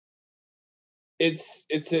 it's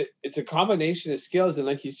a combination of skills. And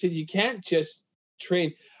like you said, you can't just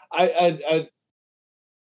train a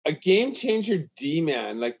game changer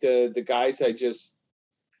D-man, like the guys I just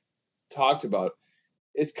talked about.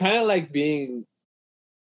 It's kind of like being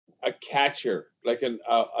a catcher, like an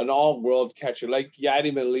all-world catcher, like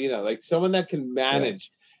Yadi Molina, like someone that can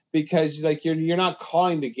manage, because like you're not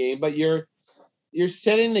calling the game, but you're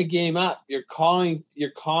setting the game up. You're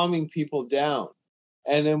calming people down.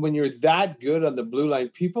 And then when you're that good on the blue line,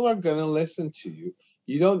 people are going to listen to you.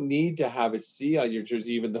 You don't need to have a C on your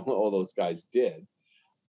jersey, even though all those guys did.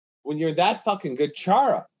 When you're that fucking good,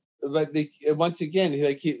 Chara. But once again,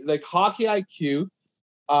 like hockey IQ,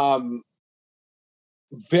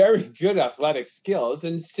 very good athletic skills,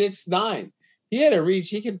 and 6'9". He had a reach.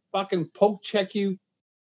 He could fucking poke check you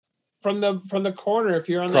from the corner if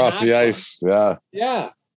you're on across the ice. Yeah. Yeah.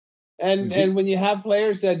 And when you have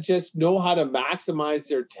players that just know how to maximize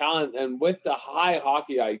their talent, and with the high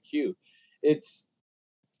hockey IQ,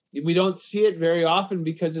 we don't see it very often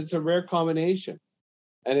because it's a rare combination,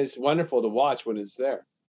 and it's wonderful to watch when it's there.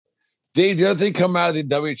 The other thing coming out of the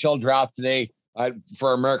WHL draft today,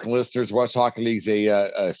 for American listeners, West Hockey League's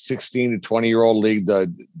a 16 to 20-year-old league.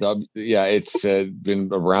 It's been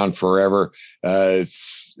around forever.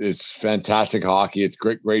 It's fantastic hockey. It's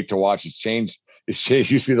great to watch. It's changed. It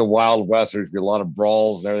used to be the Wild West. There's been a lot of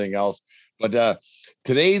brawls and everything else. But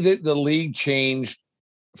today the league changed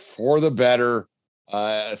for the better.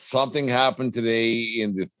 Something happened today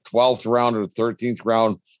in the 12th round or the 13th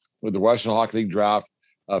round with the Western Hockey League draft.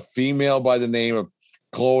 A female by the name of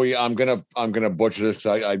Chloe. I'm gonna butcher this.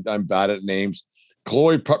 I'm bad at names.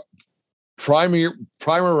 Chloe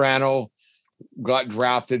Primerano got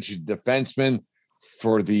drafted. She's a defenseman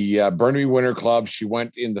for the Burnaby Winter Club. She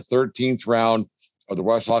went in the 13th round of the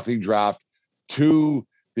West Hockey League draft to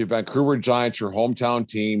the Vancouver Giants, your hometown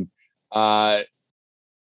team. The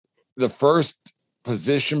first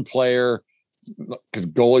position player, because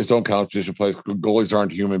goalies don't count position players. Goalies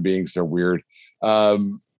aren't human beings. They're weird.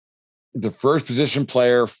 The first position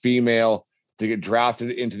player, female, to get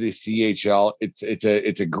drafted into the CHL.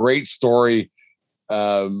 It's a great story.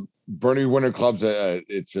 Burnaby Winter Club's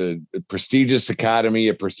it's a prestigious academy,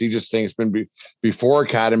 a prestigious thing. It's been before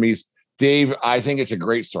academies. Dave, I think it's a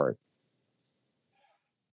great story.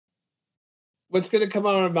 What's going to come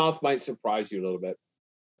out of my mouth might surprise you a little bit.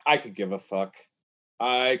 I could give a fuck.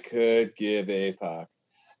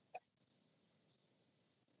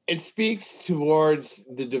 It speaks towards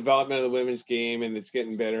the development of the women's game, and it's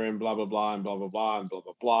getting better, and blah blah blah and blah blah blah and blah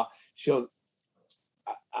blah blah.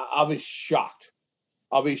 I'll be shocked.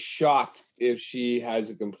 I'll be shocked if she has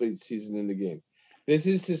a complete season in the game. This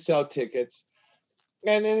is to sell tickets,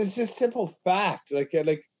 and then it's just simple fact. Like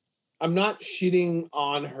I'm not shitting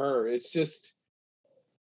on her. It's just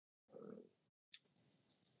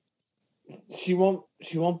she won't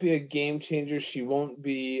be a game changer. She won't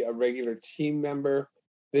be a regular team member.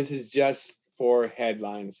 This is just for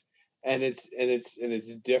headlines, and it's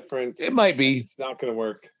different. It might be. It's not going to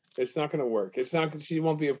work. It's not going to work. It's not. She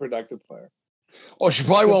won't be a productive player. Oh, she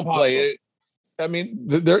probably won't play. I mean,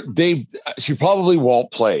 she probably won't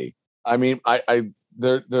play. I mean,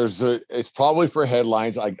 it's probably for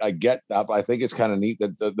headlines. I get that, but I think it's kind of neat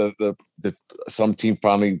that some team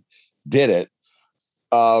finally did it.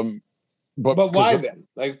 But why then?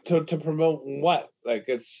 Like to promote what? Like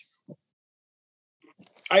it's.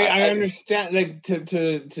 I understand, like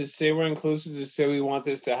to say we're inclusive, to say we want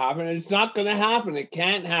this to happen. It's not going to happen. It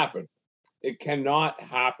can't happen. It cannot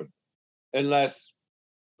happen unless,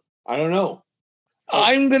 I don't know.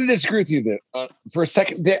 I'm going to disagree with you there for a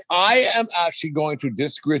second. I am actually going to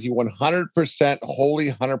disagree with you 100%, wholly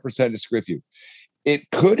 100% disagree with you. It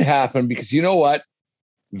could happen because you know what?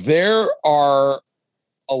 There are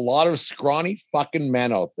a lot of scrawny fucking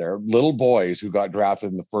men out there, little boys who got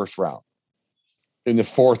drafted in the first round, in the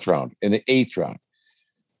fourth round, in the eighth round.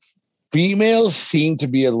 Females seem to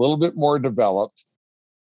be a little bit more developed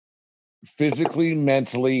physically,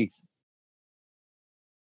 mentally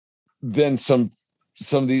than some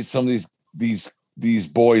of these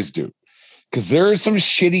boys do. Because there are some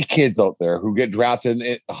shitty kids out there who get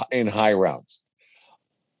drafted in high rounds.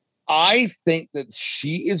 I think that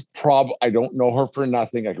she is I don't know her for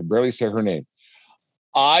nothing. I can barely say her name.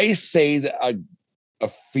 I say that a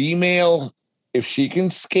female, if she can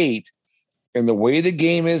skate, and the way the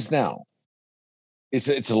game is now, it's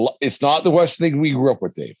not the Western League we grew up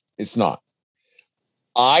with, Dave. It's not.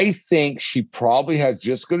 I think she probably has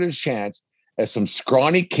just as good a chance as some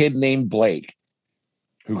scrawny kid named Blake,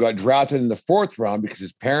 who got drafted in the fourth round because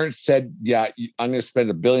his parents said, "Yeah, I'm going to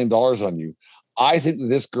spend $1 billion on you." I think that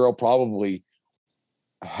this girl probably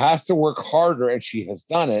has to work harder, and she has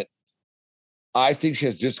done it. I think she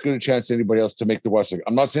has just as good a chance as anybody else to make the Western League.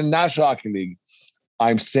 I'm not saying National Hockey League.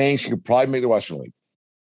 I'm saying she could probably make the Western League.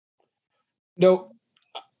 Nope.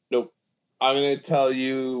 I'm going to tell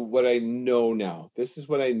you what I know now. This is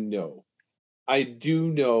what I know. I do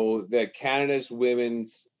know that Canada's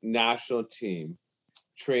women's national team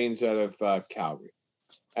trains out of Calgary.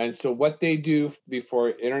 And so what they do before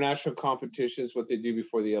international competitions, what they do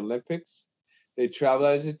before the Olympics, They travel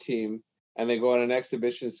as a team, and they go on an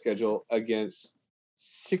exhibition schedule against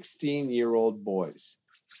 16-year-old boys.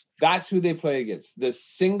 That's who they play against. The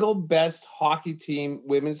single best hockey team,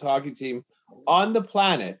 women's hockey team on the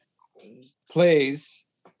planet, plays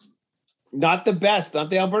not the best, not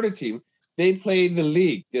the Alberta team. They play the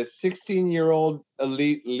league, the 16-year-old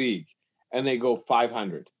elite league, and they go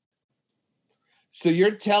 500. So you're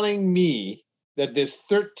telling me that this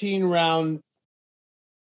 13-round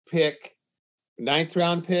pick, 9th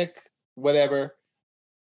round pick, whatever,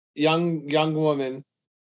 young woman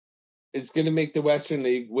is going to make the Western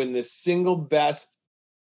League when the single best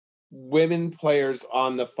women players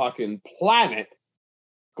on the fucking planet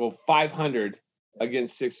go 500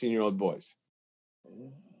 against 16-year-old boys.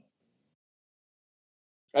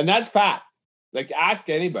 And that's fact. Like, ask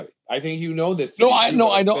anybody. I think you know this. No, I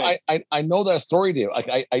know that story, Dave. Like,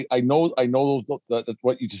 I know that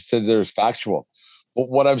what you just said there is factual. But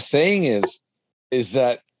what I'm saying is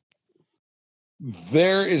that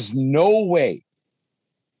there is no way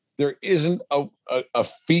there isn't a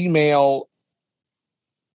female,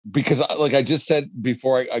 because like I just said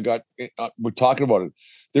before we're talking about it,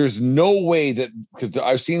 there's no way that, because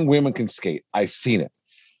I've seen women can skate. I've seen it.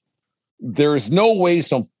 There is no way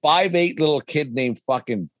some 5'8" little kid named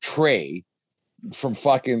fucking Trey from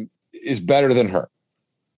fucking is better than her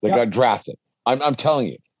that got drafted. I'm telling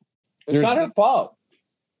you. It's not her fault.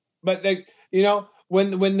 But like, you know,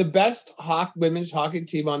 when the best women's hockey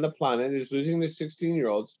team on the planet is losing to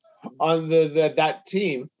 16-year-olds on that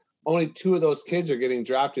team, only 2 of those kids are getting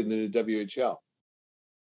drafted in the WHL.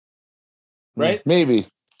 Right? Maybe.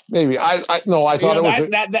 I thought it was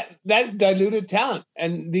that's diluted talent.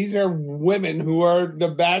 And these are women who are the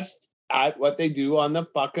best at what they do on the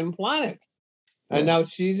fucking planet. And now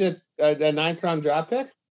she's a 9th round draft pick.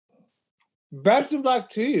 Best of luck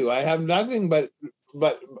to you. I have nothing but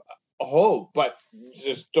hope, but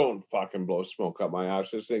just don't fucking blow smoke up my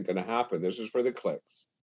ass. This ain't gonna happen. This is for the clicks.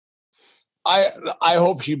 I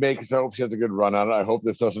hope she makes. I hope she has a good run on it. I hope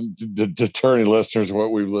this doesn't deter any listeners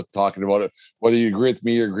what we were talking about it. Whether you agree with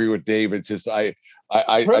me or agree with Dave, it's just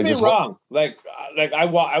prove me wrong. Like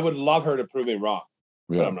I would love her to prove me wrong,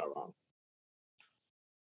 but I'm not wrong.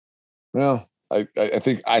 Well, I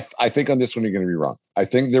think on this one you're going to be wrong. I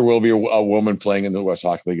think there will be a woman playing in the West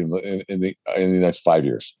Hockey League in the next 5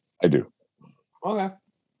 years. I do. Okay.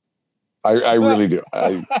 I really do.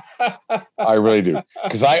 I really do.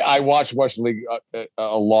 Because I watch Western League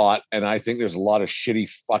a lot, and I think there's a lot of shitty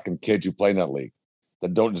fucking kids who play in that league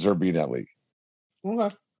that don't deserve to be in that league.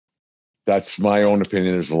 Okay. That's my own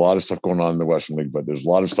opinion. There's a lot of stuff going on in the Western League, but there's a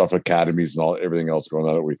lot of stuff, academies and everything else going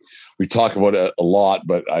on that we talk about it a lot,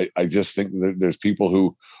 but I just think that there's people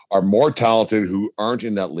who are more talented who aren't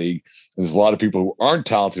in that league. And there's a lot of people who aren't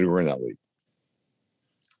talented who are in that league.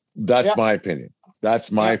 That's my opinion.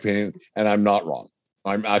 That's my opinion, and I'm not wrong.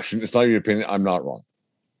 It's not your opinion. I'm not wrong.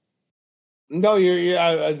 No, you're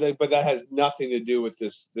but that has nothing to do with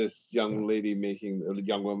this young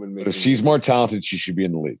woman making. If she's more talented, she should be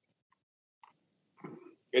in the league.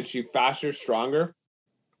 Is she faster, stronger?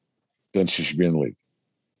 Then she should be in the league.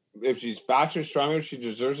 If she's faster, stronger, she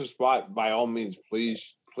deserves a spot. By all means,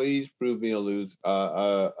 please prove me a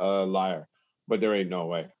liar. But there ain't no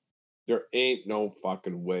way. There ain't no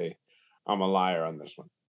fucking way. I'm a liar on this one.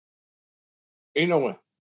 Ain't no way.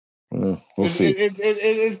 We'll see.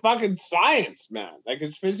 It's fucking science, man. Like,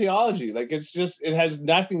 it's physiology. Like, it's just, it has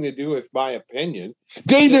nothing to do with my opinion.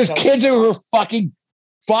 Dave, there's kids who are fucking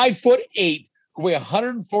 5'8", who weigh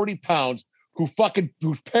 140 pounds, whose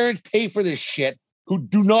parents pay for this shit, who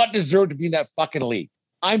do not deserve to be in that fucking league.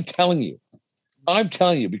 I'm telling you,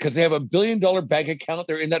 because they have $1 billion bank account,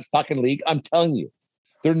 they're in that fucking league. I'm telling you,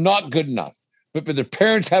 they're not good enough, but their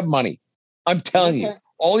parents have money. I'm telling you,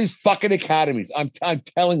 all these fucking academies. I'm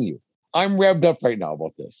telling you, I'm revved up right now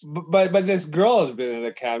about this. But this girl has been in an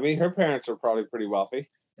academy. Her parents are probably pretty wealthy.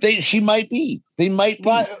 She might be. They might be.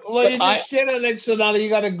 Well, you just shit on it, so now you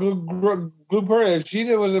got to glue her. If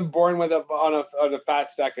she wasn't born with on a fat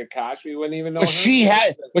stack of cash, we wouldn't even know. But she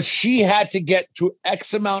had to get to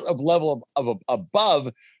X amount of level of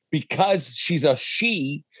above, because she's a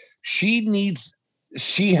she.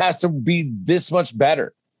 She has to be this much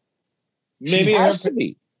better. Maybe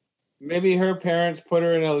her parents put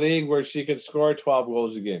her in a league where she could score 12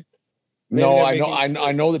 goals a game. No,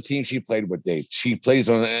 I know the team she played with, Dave. She plays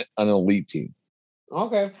on an elite team.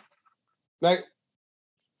 Okay. I'm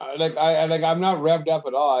not revved up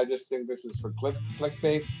at all. I just think this is for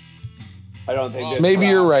clickbait. I don't think this. Maybe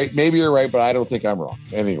you're right. Maybe you're right, but I don't think I'm wrong.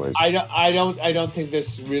 Anyways, I don't think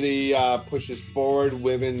this really pushes forward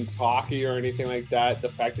women's hockey or anything like that. The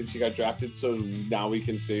fact that she got drafted, so now we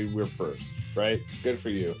can say we're first, right? Good for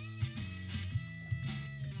you.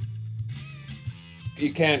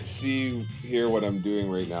 You can't hear what I'm doing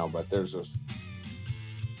right now, but there's a.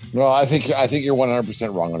 No, I think you're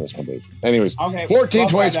 100% wrong on this one, Dave. Anyways, Okay,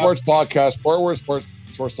 1420 Sports Podcast, forward sports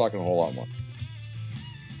talking a whole lot more.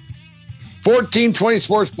 1420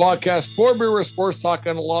 Sports Podcast, Forward Sports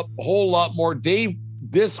talking a whole lot more. Dave,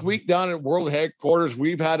 this week down at World Headquarters,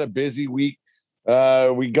 we've had a busy week.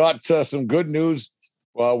 We got some good news.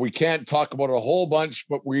 We can't talk about a whole bunch,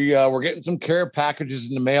 but we're getting some care packages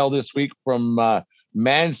in the mail this week from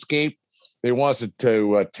Manscaped. They want us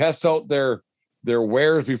to test out their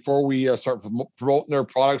wares before we start promoting their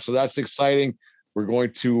products. So that's exciting. We're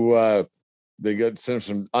going to they got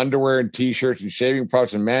some underwear and t-shirts and shaving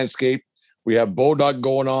products from Manscaped. We have Bodog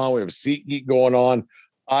going on. We have SeatGeek going on.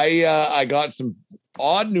 I got some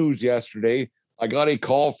odd news yesterday. I got a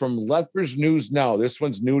call from Lethbridge News Now. This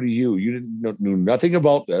one's new to you. You knew nothing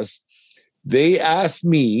about this. They asked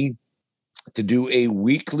me to do a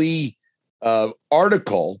weekly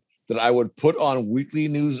article that I would put on Weekly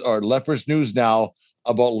News or Lethbridge News Now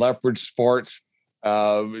about Lethbridge sports.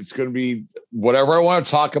 It's going to be whatever I want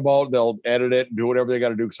to talk about. They'll edit it and do whatever they got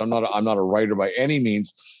to do because I'm not a writer by any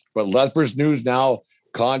means. But Lethbridge News Now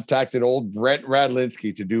contacted old Brent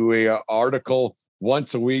Radlinski to do a article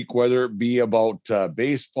once a week, whether it be about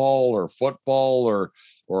baseball or football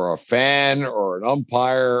or a fan or an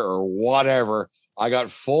umpire or whatever. I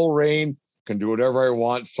got full reign, can do whatever I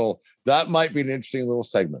want. So that might be an interesting little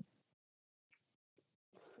segment.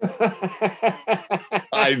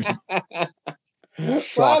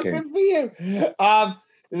 Shocking. Well, good for you.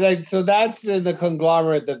 So that's in the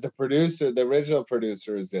conglomerate that the original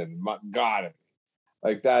producer is in. Got it.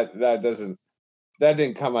 Like that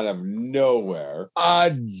didn't come out of nowhere.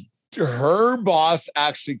 Her boss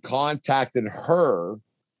actually contacted her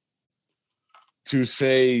to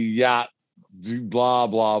say, yeah, blah,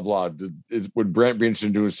 blah, blah. Would Brent be interested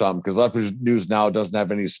in doing something? Because Lethbridge News Now doesn't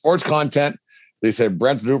have any sports content. They said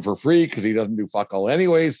Brent to do it for free because he doesn't do fuck all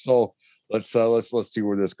anyways. So let's see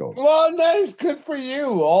where this goes. Well, nice, good for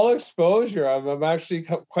you. All exposure. I'm actually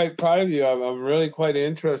quite proud of you. I'm really quite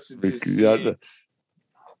interested to see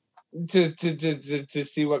to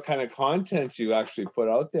see what kind of content you actually put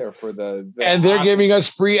out there for the and they're giving us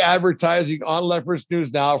free advertising on Lethbridge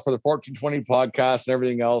News Now for the 1420 podcast and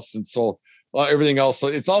everything else. And so everything else. So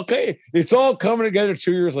it's okay. It's all coming together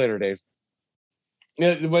 2 years later, Dave.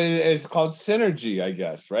 It's called synergy, I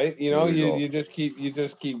guess, right? You just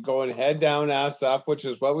keep going head down, ass up, which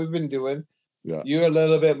is what we've been doing. Yeah. You a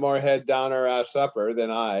little bit more head down or ass upper than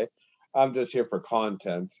I. I'm just here for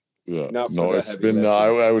content. Yeah. No, it's been.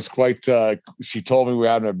 I was quite. She told me we were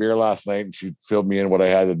having a beer last night, and she filled me in what I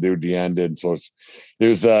had to do. Deanne did. So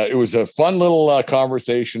it was a fun little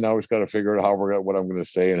conversation. Now we just got to figure out what I'm going to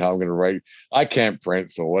say and how I'm going to write. I can't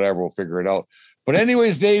print, so whatever, we'll figure it out. But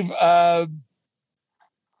anyways, Dave.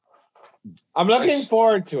 I'm looking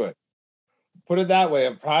forward to it. Put it that way.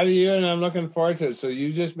 I'm proud of you, and I'm looking forward to it. So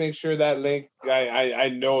you just make sure that link. I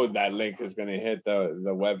know that link is going to hit the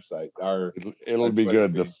website. It'll be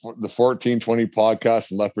good. The 1420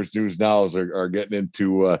 podcast and Lethbridge News Now are getting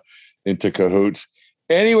into cahoots.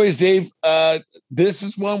 Anyways, Dave, this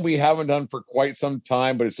is one we haven't done for quite some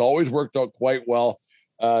time, but it's always worked out quite well.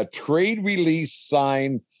 Trade release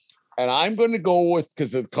sign. And I'm going to go with,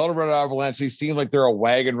 because the Colorado Avalanche, they seem like they're a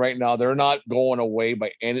wagon right now. They're not going away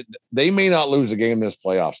they may not lose a game this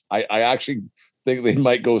playoffs. I actually think they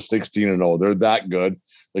might go 16-0. They're that good.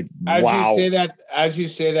 Like, wow. As you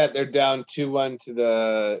say that, they're down 2-1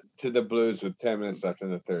 to the Blues with 10 minutes left in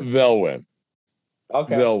the third. They'll win.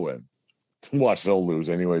 Okay. They'll win. Watch, they'll lose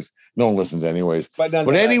anyways. No one listens anyways. But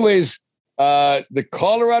anyways, the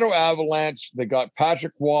Colorado Avalanche, they got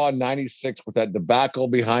Patrick Roy 96 with that debacle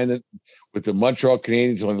behind it with the Montreal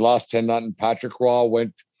Canadiens when they lost 10-0. Patrick Roy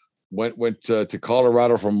went to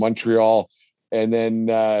Colorado from Montreal, and then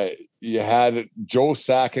you had Joe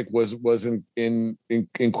Sakic was in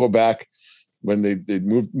Quebec when they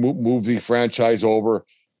moved the franchise over.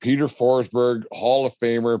 Peter Forsberg, Hall of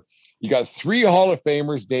Famer. You got 3 Hall of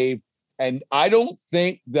Famers, Dave, and I don't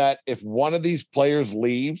think that if one of these players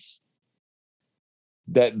leaves,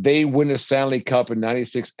 that they win a Stanley Cup in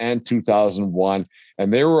 96 and 2001.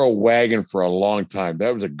 And they were a wagon for a long time.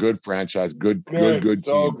 That was a good franchise. Good team.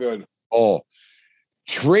 So good. Oh,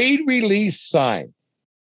 trade release sign.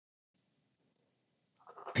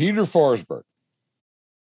 Peter Forsberg,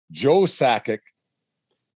 Joe Sakic,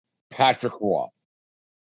 Patrick Roy.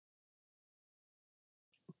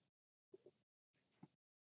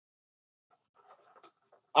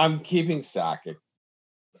 I'm keeping Sakic.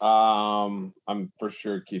 I'm for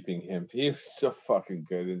sure keeping him. He was so fucking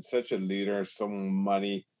good and such a leader, so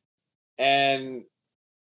money. And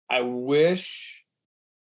I wish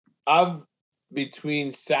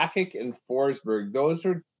between Sakic and Forsberg, those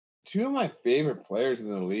are two of my favorite players in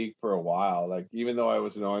the league for a while. Like, even though I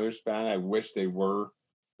was an Oilers fan, I wish they were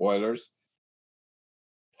Oilers.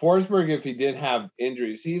 Forsberg, if he didn't have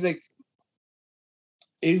injuries, he's a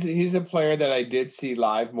player that I did see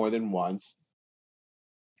live more than once.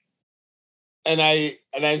 And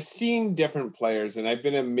I've seen different players, and I've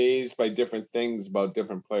been amazed by different things about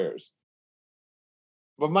different players.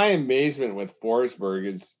 But my amazement with Forsberg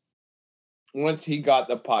is once he got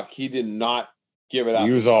the puck, he did not give it up.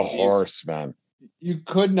 He was a horse, man. You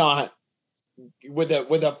could not, with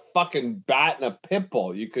a fucking bat and a pit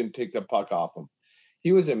bull, you couldn't take the puck off him.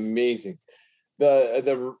 He was amazing.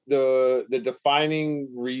 The defining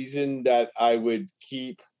reason that I would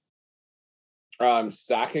keep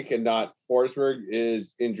Sakic and not Forsberg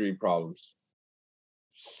is injury problems.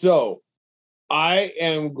 So I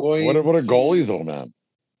am going. What about a goalie though, man?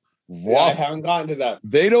 Yeah, I haven't gotten to that.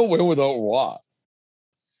 They don't win without Waugh.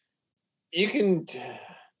 You can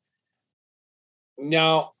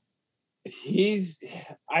now.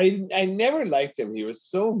 I never liked him. He was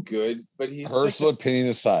so good, but he's personal opinion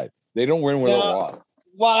aside. They don't win without Waugh.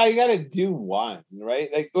 Well, I got to do one, right?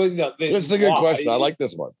 Like, this is a good question. I like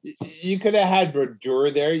this one. You could have had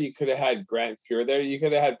Brodeur there. You could have had Grant Fuhr there. You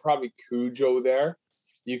could have had probably Cujo there.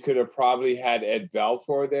 You could have probably had Ed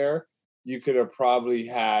Belfour there. You could have probably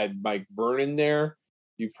had Mike Vernon there.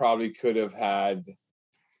 You probably could have had.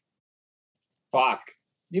 Fuck.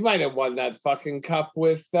 You might have won that fucking cup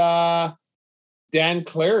with Dan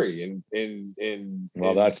Clary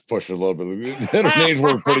well, that's pushing a little bit. The names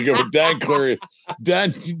were pretty good with Dan Clary.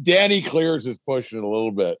 Danny Clears is pushing it a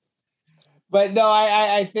little bit. But no,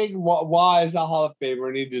 I think Waugh is a Hall of Famer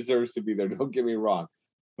and he deserves to be there. Don't get me wrong.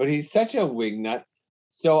 But he's such a wingnut.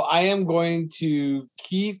 So I am going to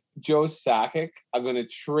keep Joe Sakic. I'm going to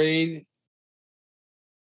trade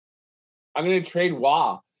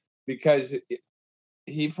Waugh because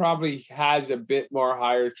he probably has a bit more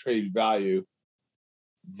higher trade value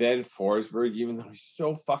than Forsberg, even though he's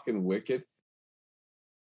so fucking wicked.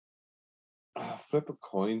 Flip a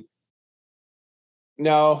coin.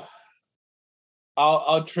 No,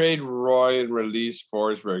 I'll trade Roy and release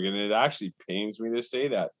Forsberg, and it actually pains me to say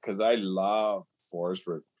that because I love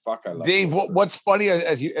Forsberg. Fuck, I love Dave. Forsberg. What's funny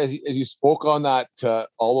as you spoke on that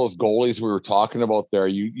all those goalies we were talking about there,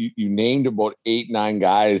 you named about 8-9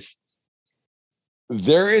 guys.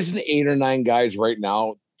 There isn't 8 or 9 guys right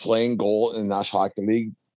now playing goal in the National Hockey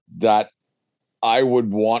League that I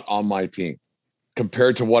would want on my team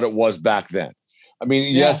compared to what it was back then. I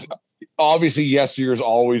mean, yes, obviously, yesteryear's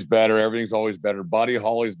always better. Everything's always better. Buddy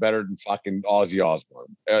Holly's better than fucking Ozzy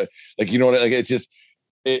Osbourne. It's just,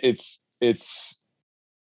 it's,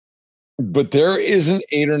 but there isn't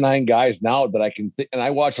 8 or 9 guys now that I can think, and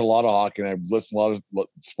I watch a lot of hockey and I listen to a lot of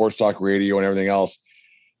sports talk radio and everything else.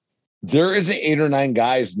 There isn't 8 or 9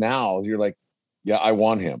 guys now. You're like, yeah, I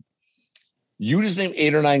want him. You just name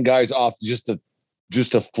 8 or 9 guys off just a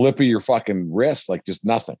flip of your fucking wrist, like just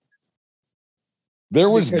nothing. There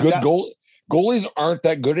was because good goalies aren't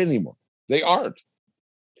that good anymore. They aren't.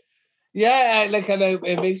 Yeah,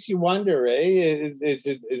 it makes you wonder, Is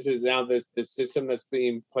it now the system that's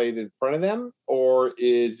being played in front of them, or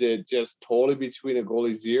is it just totally between a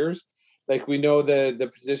goalie's ears? Like, we know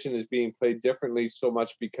the position is being played differently so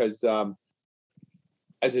much because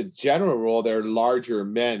as a general rule, there are larger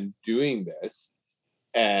men doing this,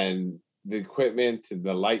 and the equipment and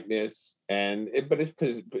the lightness, but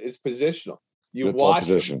it's positional. You watch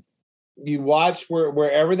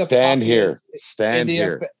wherever the stand here,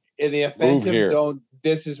 in the offensive zone.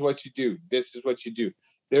 This is what you do. This is what you do.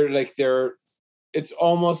 It's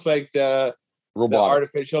almost like the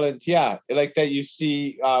artificial, and like that you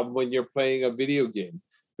see when you're playing a video game.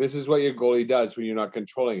 This is what your goalie does when you're not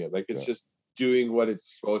controlling it. Like, it's just doing what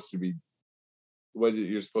it's supposed to be, what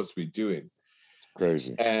you're supposed to be doing.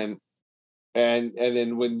 Crazy. And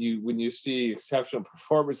then when you see exceptional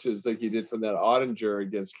performances like you did from that Ottinger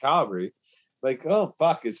against Calgary, like, oh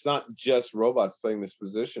fuck, it's not just robots playing this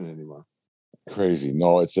position anymore. Crazy.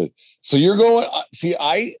 No, so you're going, see,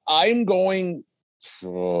 I'm going,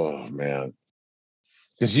 oh man.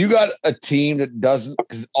 Because you got a team that doesn't,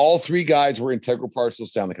 because all 3 guys were integral parts of the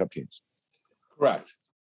Stanley Cup teams. Correct.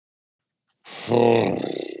 And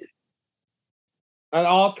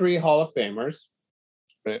all 3 Hall of Famers.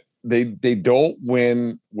 They don't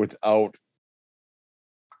win without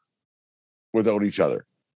each other.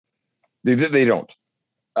 They don't.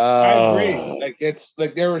 I agree. Like it's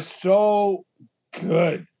like they were so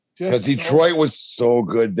good. Because Detroit was so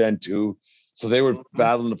good then too. So they were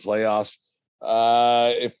battling the playoffs.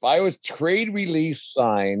 If I was trade release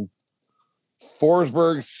sign,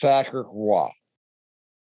 Forsberg, Sakic, Roy.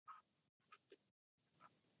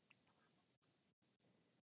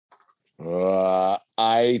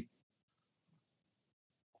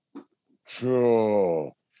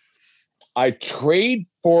 I trade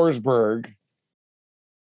Forsberg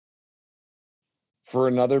for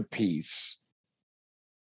another piece.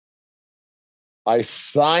 I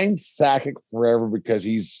signed Sakic forever because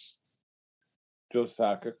he's Joe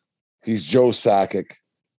Sakic. He's Joe Sakic.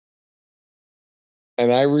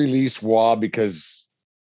 And I released Waugh because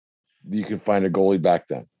you can find a goalie back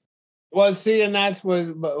then. Well, see, and that's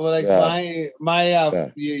what like I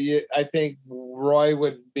think Roy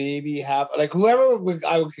would maybe have like whoever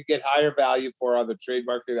I could get higher value for on the trade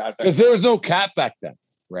market because there was no cap back then,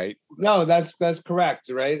 right? No, that's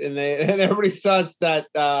correct, right? And everybody saw that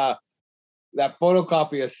that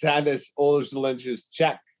photocopy of Sandus Oljlinch's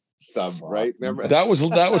check stub, right? Remember that was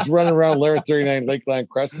running around Lair 39 Lakeland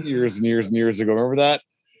Crescent years and years and years ago. Remember that?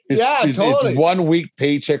 Totally. His 1 week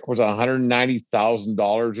paycheck was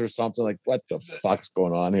 $190,000 or something. Like, what the fuck's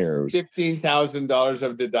going on here? It was $15,000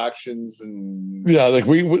 of deductions and like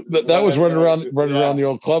that was running around the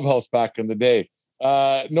old clubhouse back in the day.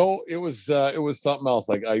 No, it was something else.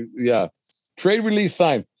 Like trade release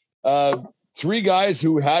sign. 3 guys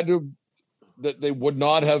who had to that they would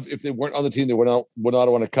not have if they weren't on the team. They would not have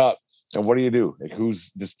won a cup. And what do you do? Like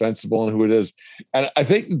who's dispensable and who it is? And I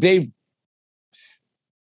think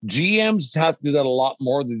GMs have to do that a lot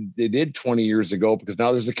more than they did 20 years ago because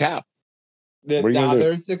now there's a cap. Now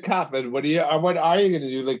there's a cap, and what are you going to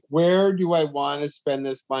do? Like, where do I want to spend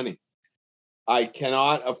this money? I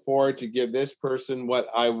cannot afford to give this person what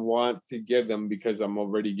I want to give them because I'm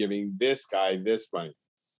already giving this guy this money.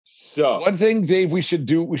 So one thing, Dave, we should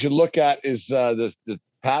look at is the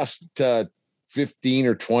past 15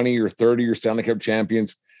 or 20 or 30 or Stanley Cup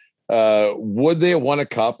champions. Would they have won a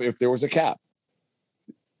cup if there was a cap?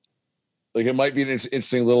 Like it might be an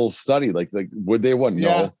interesting little study. Like would they have won?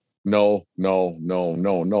 Yeah. No.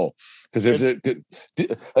 Because there's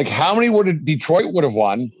like how many would Detroit would have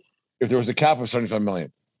won if there was a cap of 75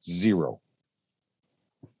 million? 0.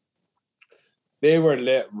 They were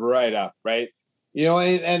lit right up, right?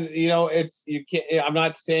 And it's you can't. I'm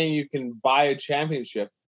not saying you can buy a championship,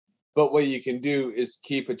 but what you can do is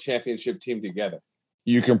keep a championship team together.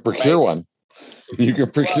 You can procure one. You can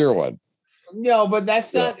procure one. No, but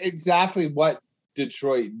that's not exactly what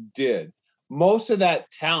Detroit did. Most of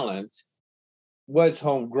that talent was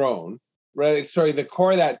homegrown, right? Sorry, the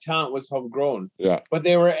core of that talent was homegrown. Yeah. But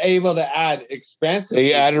they were able to add expensive.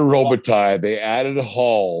 They added Robitaille. They added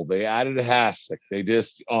Hall. They added Hasek. They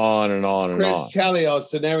just on and on and on. Chris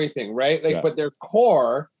Chelios and everything, right? Like, but their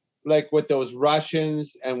core, like with those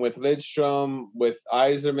Russians and with Lidstrom, with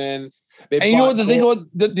Eiserman. And you know what the thing about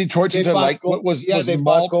the Detroit teams I like was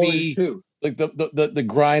Maltby too. Like the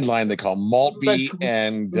grind line they call Maltby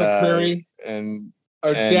and McCleary Dan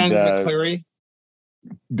McCleary.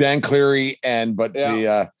 Dan Cleary who's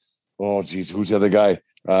the other guy?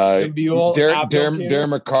 Darren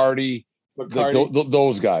McCarty. Like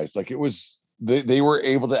those guys. Like it was they were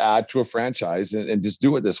able to add to a franchise and just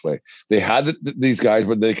do it this way. They had these guys,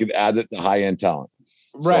 but they could add the high end talent.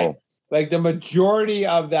 Right. So, like the majority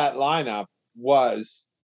of that lineup was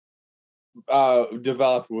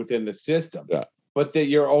developed within the system, but that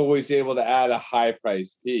you're always able to add a high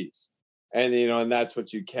price piece, and and that's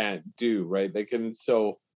what you can't do, right? They can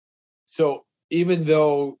so even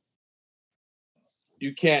though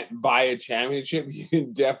you can't buy a championship, you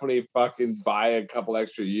can definitely fucking buy a couple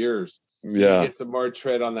extra years. Get some more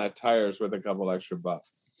tread on that tires with a couple extra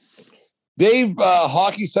bucks. Dave,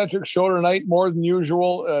 hockey-centric show tonight, more than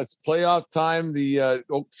usual. It's playoff time. The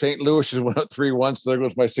St. Louis has went up 3-1, so there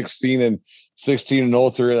goes my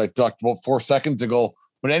 16-0 I talked about 4 seconds ago.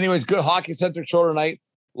 But anyways, good hockey-centric show tonight.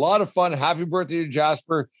 A lot of fun. Happy birthday to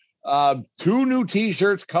Jasper. 2 new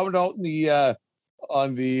T-shirts coming out in the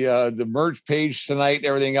on the merch page tonight.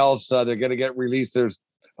 Everything else they're going to get released.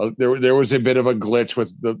 There was a bit of a glitch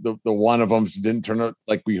with the one of them didn't turn out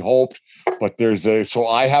like we hoped, but so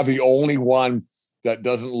I have the only one that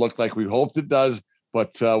doesn't look like we hoped it does,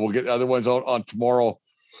 but we'll get the other ones out on tomorrow.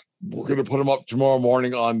 We're going to put them up tomorrow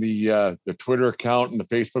morning on the Twitter account and the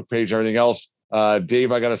Facebook page and everything else.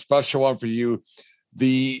 Dave, I got a special one for you.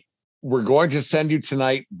 We're going to send you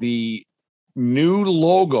tonight the new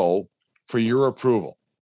logo for your approval.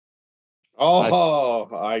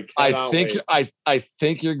 I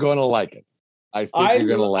think you're going to like it. I think you're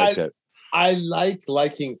going to like it. I like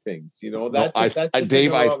liking things, you know. That's the Dave. thing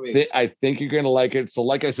about me. I think you're going to like it. So,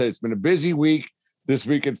 like I said, it's been a busy week this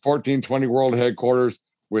week at 1420 World Headquarters.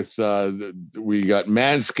 With we got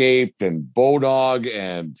Manscaped and Bodog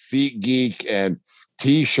and Seat Geek and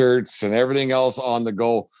T-shirts and everything else on the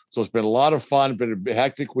go. So it's been a lot of fun. Been a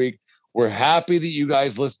hectic week. We're happy that you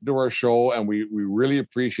guys listen to our show, and we really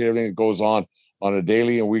appreciate everything that goes on a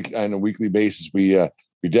daily and a weekly basis. We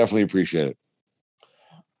definitely appreciate it.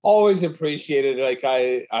 Always appreciate it. Like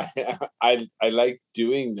I like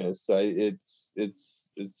doing this.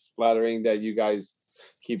 It's flattering that you guys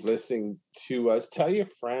keep listening to us. Tell your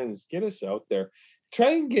friends, get us out there.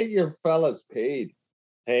 Try and get your fellas paid.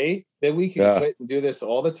 Hey, then we can quit and do this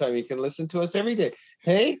all the time. You can listen to us every day.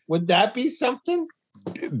 Hey, would that be something?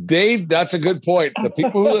 Dave, that's a good point. The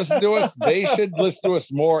people who listen to us, they should listen to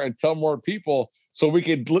us more and tell more people so they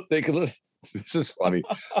could listen. This is funny.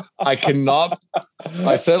 I said it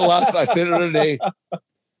the other day.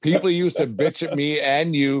 People used to bitch at me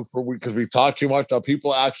and you because we talk too much. Now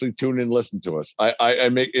people actually tune in and listen to us.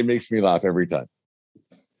 It makes me laugh every time.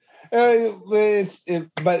 But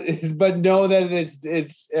know that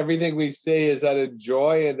it's everything we say is out of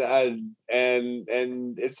joy and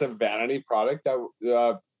it's a vanity project that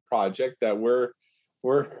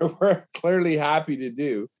we're clearly happy to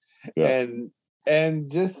do, and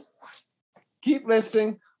just keep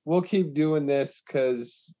listening. We'll keep doing this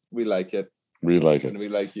because we like it. We like it. And we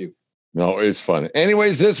like you. No, it's fun.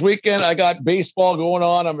 Anyways, this weekend I got baseball going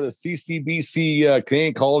on. I'm at the CCBC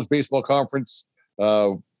Canadian College Baseball Conference.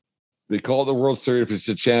 They call it the World Series. It's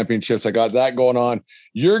the championships. I got that going on.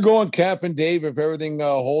 You're going camping, Dave, if everything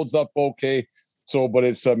holds up okay. So, but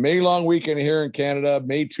it's a May long weekend here in Canada.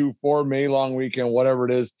 May 2-4 May long weekend, whatever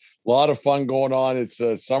it is. A lot of fun going on. It's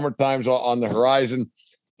summertime's on the horizon.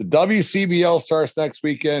 The WCBL starts next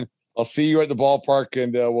weekend. I'll see you at the ballpark,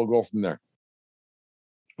 and we'll go from there.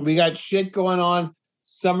 We got shit going on.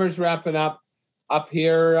 Summer's wrapping up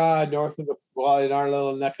here north of in our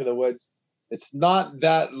little neck of the woods. It's not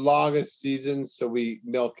that long a season, so we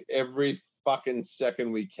milk every fucking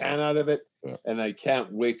second we can out of it, and I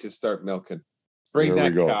can't wait to start milking. Bring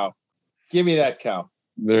that cow. Give me that cow.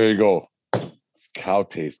 There you go. Cow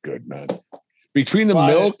tastes good, man. Between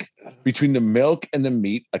the milk and the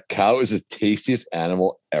meat, a cow is the tastiest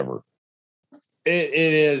animal ever. It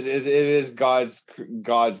is God's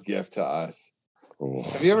gift to us. Oh.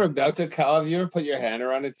 Have you ever milked a cow? Have you ever put your hand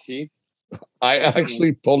around its teeth? I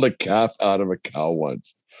actually pulled a calf out of a cow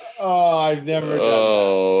once. Oh, I've never done that.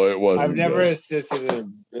 Oh, it wasn't. I've never assisted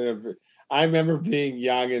I remember being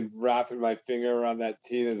young and wrapping my finger around that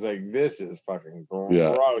teeth. It's like, this is fucking gross.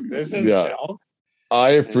 Yeah. This is milk.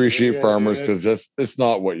 I appreciate farmers because it's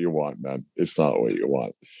not what you want, man. It's not what you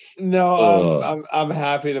want. No, I'm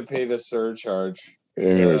happy to pay the surcharge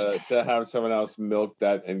to have someone else milk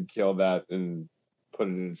that and kill that and put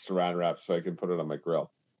it in saran wrap so I can put it on my grill.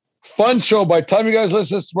 Fun show. By the time you guys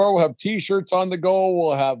listen tomorrow, we'll have T-shirts on the go.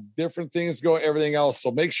 We'll have different things go, everything else.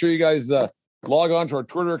 So make sure you guys log on to our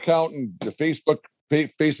Twitter account and the Facebook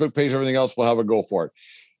page, everything else. We'll have a go for it.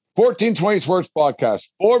 1420 Sports Podcast,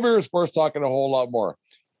 4 beer sports talk, and a whole lot more.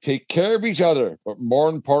 Take care of each other, but more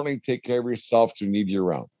importantly, take care of yourself to need you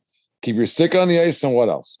around. Keep your stick on the ice, and what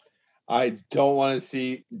else? I don't want to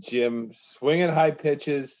see Jim swinging high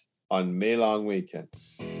pitches on May long weekend.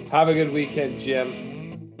 Have a good weekend,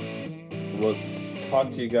 Jim. We'll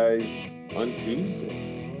talk to you guys on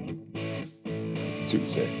Tuesday.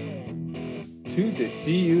 Tuesday.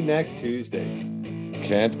 See you next Tuesday.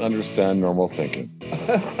 Can't understand normal thinking. Take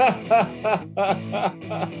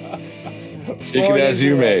it as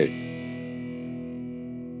you may.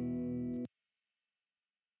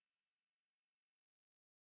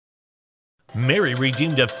 Mary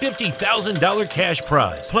redeemed a $50,000 cash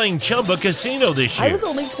prize playing Chumba Casino this year. I was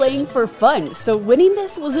only playing for fun, so winning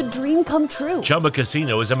this was a dream come true. Chumba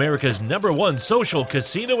Casino is America's #1 social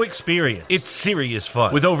casino experience. It's serious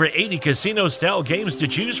fun. With over 80 casino-style games to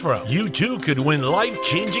choose from, you too could win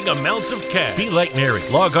life-changing amounts of cash. Be like Mary.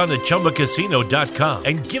 Log on to ChumbaCasino.com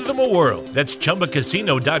and give them a whirl. That's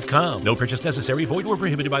ChumbaCasino.com. No purchase necessary. Void or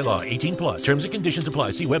prohibited by law. 18+. Terms and conditions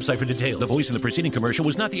apply. See website for details. The voice in the preceding commercial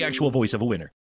was not the actual voice of a winner.